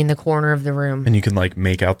standing in the corner of the room. And you can like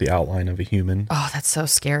make out the outline of a human. Oh, that's so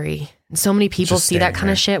scary. And so many people see that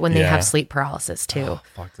kind of shit when they have sleep paralysis too. Oh,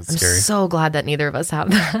 fuck, that's I'm scary. so glad that neither of us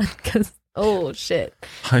have that, because oh shit.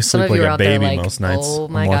 I sleep like a baby most nights. Oh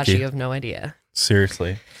my gosh, you have no idea.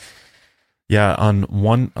 Seriously. Yeah, on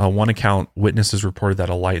one account, witnesses reported that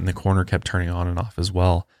a light in the corner kept turning on and off as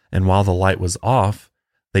well. And while the light was off,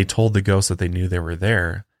 they told the ghost that they knew they were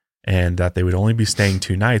there and that they would only be staying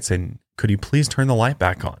 2 nights. And could you please turn the light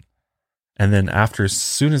back on? And then as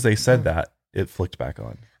soon as they said that, it flicked back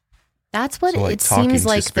on. That's what it seems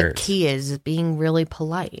like the key is being really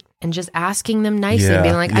polite and just asking them nicely and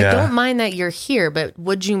being like, I don't mind that you're here, but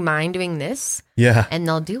would you mind doing this? Yeah. And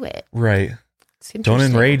they'll do it. Right. Don't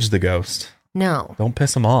enrage the ghost. No. Don't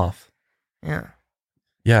piss them off. Yeah.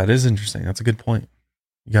 Yeah, it is interesting. That's a good point.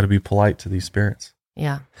 You got to be polite to these spirits.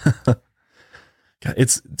 Yeah.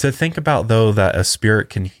 It's to think about, though, that a spirit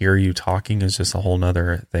can hear you talking is just a whole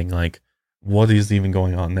nother thing. Like, what is even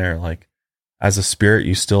going on there? Like, as a spirit,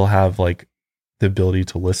 you still have like the ability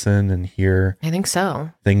to listen and hear. I think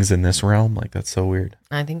so. Things in this realm. Like, that's so weird.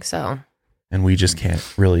 I think so. And we just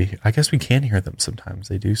can't really, I guess we can hear them sometimes.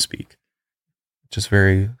 They do speak. Just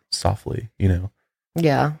very softly, you know.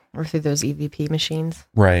 Yeah, or through those EVP machines.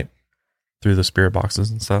 Right. Through the spirit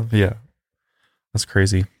boxes and stuff. Yeah. That's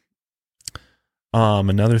crazy.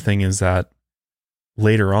 Another thing is that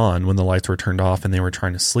later on, when the lights were turned off and they were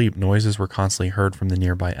trying to sleep, noises were constantly heard from the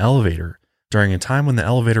nearby elevator during a time when the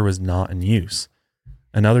elevator was not in use.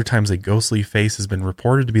 And other times, a ghostly face has been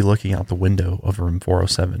reported to be looking out the window of room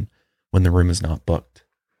 407 when the room is not booked.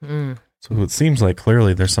 So it seems like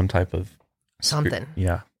clearly there's some type of something.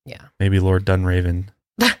 Yeah. Yeah. Maybe Lord Dunraven.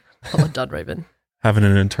 Lord Dunraven. Having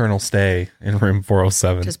an eternal stay in room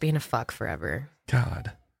 407. Just being a fuck forever.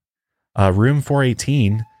 God. Room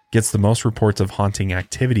 418 gets the most reports of haunting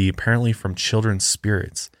activity, apparently from children's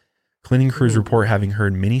spirits. Cleaning crews report having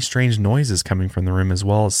heard many strange noises coming from the room, as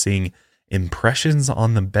well as seeing impressions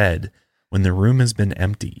on the bed when the room has been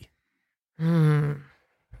empty.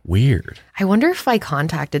 Weird. I wonder if I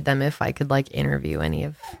contacted them if I could like interview any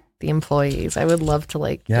of the employees. I would love to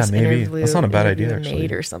like just maybe. interview, That's not a bad idea, a actually.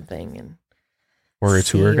 maid or something, and or a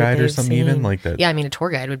see tour what guide or they've something, seen. even like that. Yeah, I mean, a tour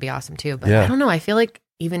guide would be awesome too. But Yeah. I don't know. I feel like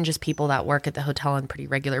even just people that work at the hotel in pretty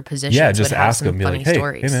regular positions. Yeah, just would have ask some them, be funny like, hey,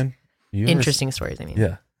 stories. hey man, you ever Interesting stories. I mean,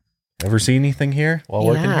 Yeah. Ever see anything here while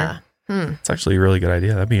working Yeah. here? It's actually a really good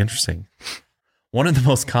idea. That'd be interesting. One of the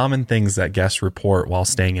most common things that guests report while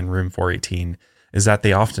staying in room 418 is that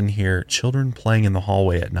they often hear children playing in the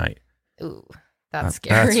hallway at night. Ooh, that's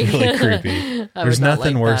scary. That's really creepy. There's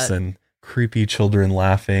nothing worse than creepy children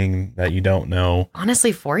laughing that you don't know.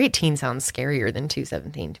 Honestly, 418 sounds scarier than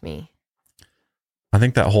 217 to me. I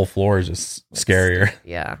think that whole floor is just scarier.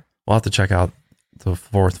 Yeah. We'll have to check out the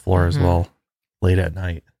fourth floor as well late at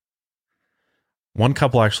night. One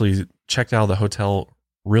couple actually checked out of the hotel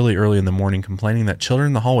really early in the morning, complaining that children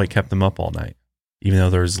in the hallway kept them up all night, even though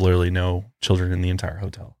there was literally no children in the entire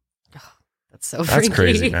hotel. Oh, that's so That's freaky.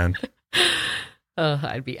 crazy, man.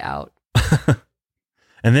 I'd be out.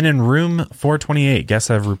 And then in room 428, guests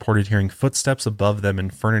have reported hearing footsteps above them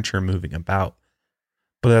and furniture moving about.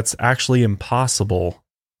 But that's actually impossible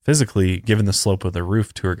physically, given the slope of the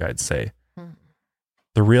roof, tour guides say.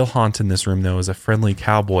 The real haunt in this room, though, is a friendly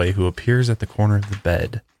cowboy who appears at the corner of the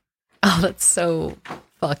bed. Oh, that's so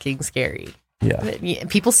fucking scary. Yeah.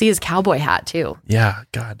 People see his cowboy hat too. Yeah,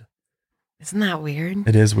 God. Isn't that weird?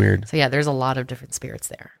 It is weird. So yeah, there's a lot of different spirits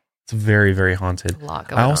there. It's very, very haunted. A lot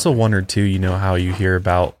going I also on. wondered too, you know, how you hear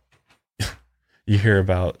about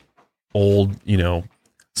old, you know,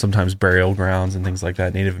 sometimes burial grounds and things like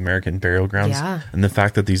that, Native American burial grounds. Yeah. And the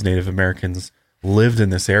fact that these Native Americans lived in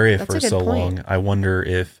this area That's for a good so point. long, I wonder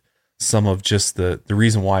if some of just the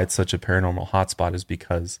reason why it's such a paranormal hotspot is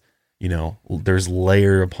because, you know, there's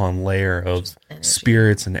layer upon layer of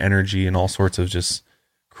spirits and energy and all sorts of just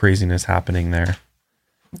craziness happening there.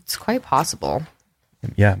 It's quite possible.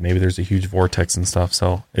 Yeah, maybe there's a huge vortex and stuff.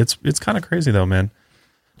 So it's kind of crazy though, man.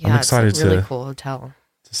 Yeah, I'm excited it's a really to cool hotel.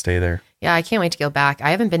 stay there. Yeah, I can't wait to go back. I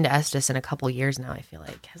haven't been to Estes in a couple years now. I feel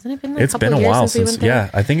like hasn't it been? It's been a while we since. went there? Yeah,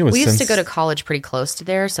 I think it was. We used to since- go to college pretty close to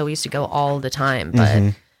there, so we used to go all the time.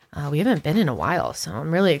 But we haven't been in a while, so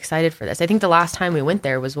I'm really excited for this. I think the last time we went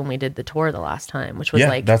there was when we did the tour the last time, which was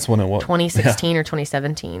like that's when it was 2016 or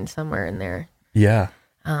 2017, somewhere in there. Yeah.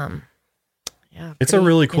 Yeah, It's a pretty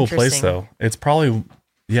really cool place, interesting. though. It's probably,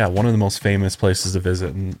 one of the most famous places to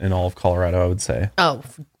visit in all of Colorado, I would say. Oh,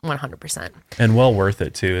 100%. And well worth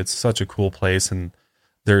it, too. It's such a cool place. And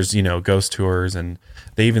there's, you know, ghost tours. And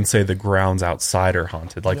they even say the grounds outside are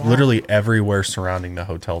haunted. Like literally everywhere surrounding the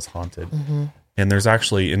hotel's haunted. And there's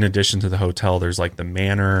actually, in addition to the hotel, there's like the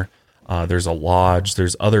manor. There's a lodge.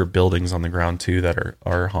 There's other buildings on the ground, too, that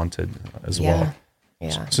are haunted as well.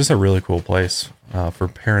 Yeah. It's just a really cool place for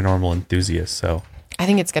paranormal enthusiasts. So I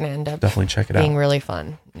think it's going to end up definitely check it being out. really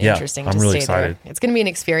fun and Yeah, interesting I'm to really stay excited. there. It's going to be an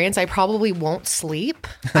experience. I probably won't sleep.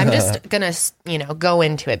 I'm just going to, go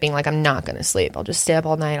into it being like, I'm not going to sleep. I'll just stay up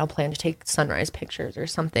all night. I'll plan to take sunrise pictures or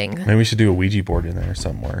something. Maybe we should do a Ouija board in there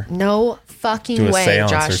somewhere. No Do fucking a way,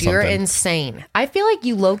 seance or Josh. You're something. insane. I feel like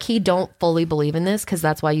you low-key don't fully believe in this because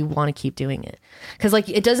that's why you want to keep doing it. Because like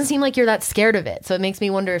it doesn't seem like you're that scared of it. So it makes me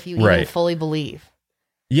wonder if you even Right. fully believe.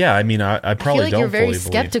 Yeah, I mean, I I probably feel like don't you're very fully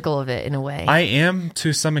skeptical of it in a way. believe. I am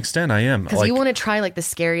to some extent. I am Because you want to try like the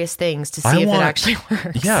scariest things to see I if want- it actually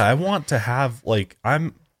works. Yeah, I want to have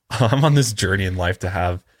I'm on this journey in life to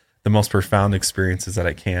have the most profound experiences that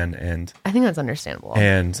I can, and I think that's understandable.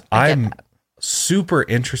 and I get I'm that. super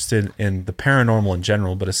interested in the paranormal in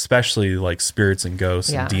general, but especially like spirits and ghosts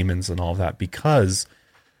Yeah. and demons and all of that, because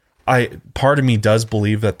part of me does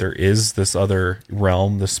believe that there is this other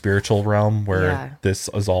realm, the spiritual realm, where Yeah. this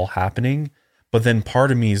is all happening. But then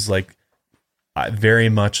part of me is like very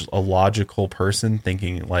much a logical person,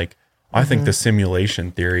 thinking like, I think the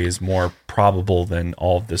simulation theory is more probable than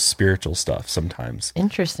all of this spiritual stuff sometimes.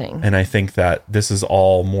 Interesting. And I think that this is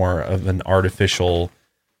all more of an artificial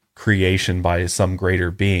creation by some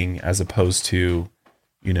greater being, as opposed to,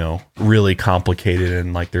 you know, really complicated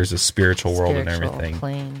and like there's a spiritual world and everything.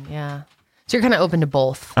 Plane, yeah. So you're kind of open to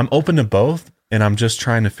both. I'm open to both, and I'm just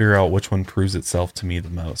trying to figure out which one proves itself to me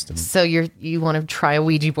the most. And so you want to try a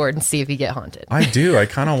Ouija board and see if you get haunted. I do. I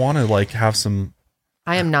kind of want to like have some.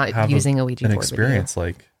 I am not using a Ouija board. An experience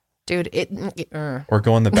like. Dude, or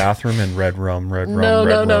go in the bathroom and red rum,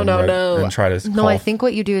 and try to. No, I think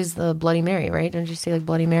what you do is the Bloody Mary, right? Don't you say like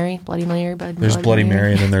Bloody Mary, There's Bloody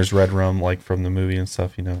Mary, and then there's red rum, like from the movie and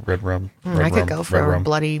stuff. You know, red rum. I could go for a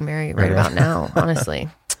Bloody Mary right about now. Honestly,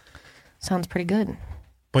 sounds pretty good.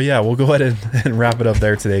 But yeah, we'll go ahead and wrap it up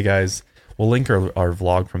there today, guys. We'll link our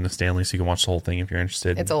vlog from the Stanley so you can watch the whole thing if you're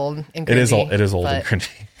interested. It's old and cringy. It is old and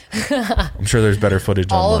cringy. I'm sure there's better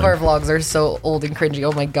footage all online. Of our vlogs are so old and cringy.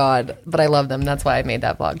 Oh my God. But I love them. That's why I made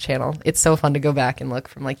that vlog channel. It's so fun to go back and look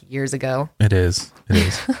from like years ago. It is.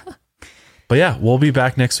 But yeah, we'll be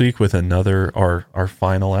back next week with our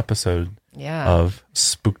final episode of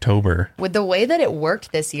Spooktober. With the way that it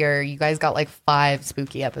worked this year, you guys got like 5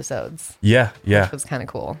 spooky episodes. Yeah. Which was kind of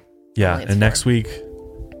cool. Yeah. And next week,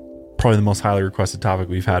 probably the most highly requested topic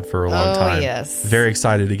we've had for a long time. Yes. Very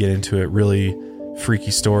excited to get into it. Really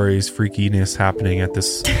freaky stories, freakiness happening at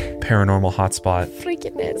this paranormal hotspot.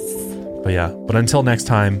 Freakiness. But until next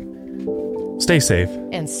time, stay safe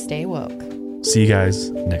and stay woke. See you guys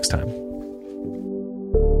next time.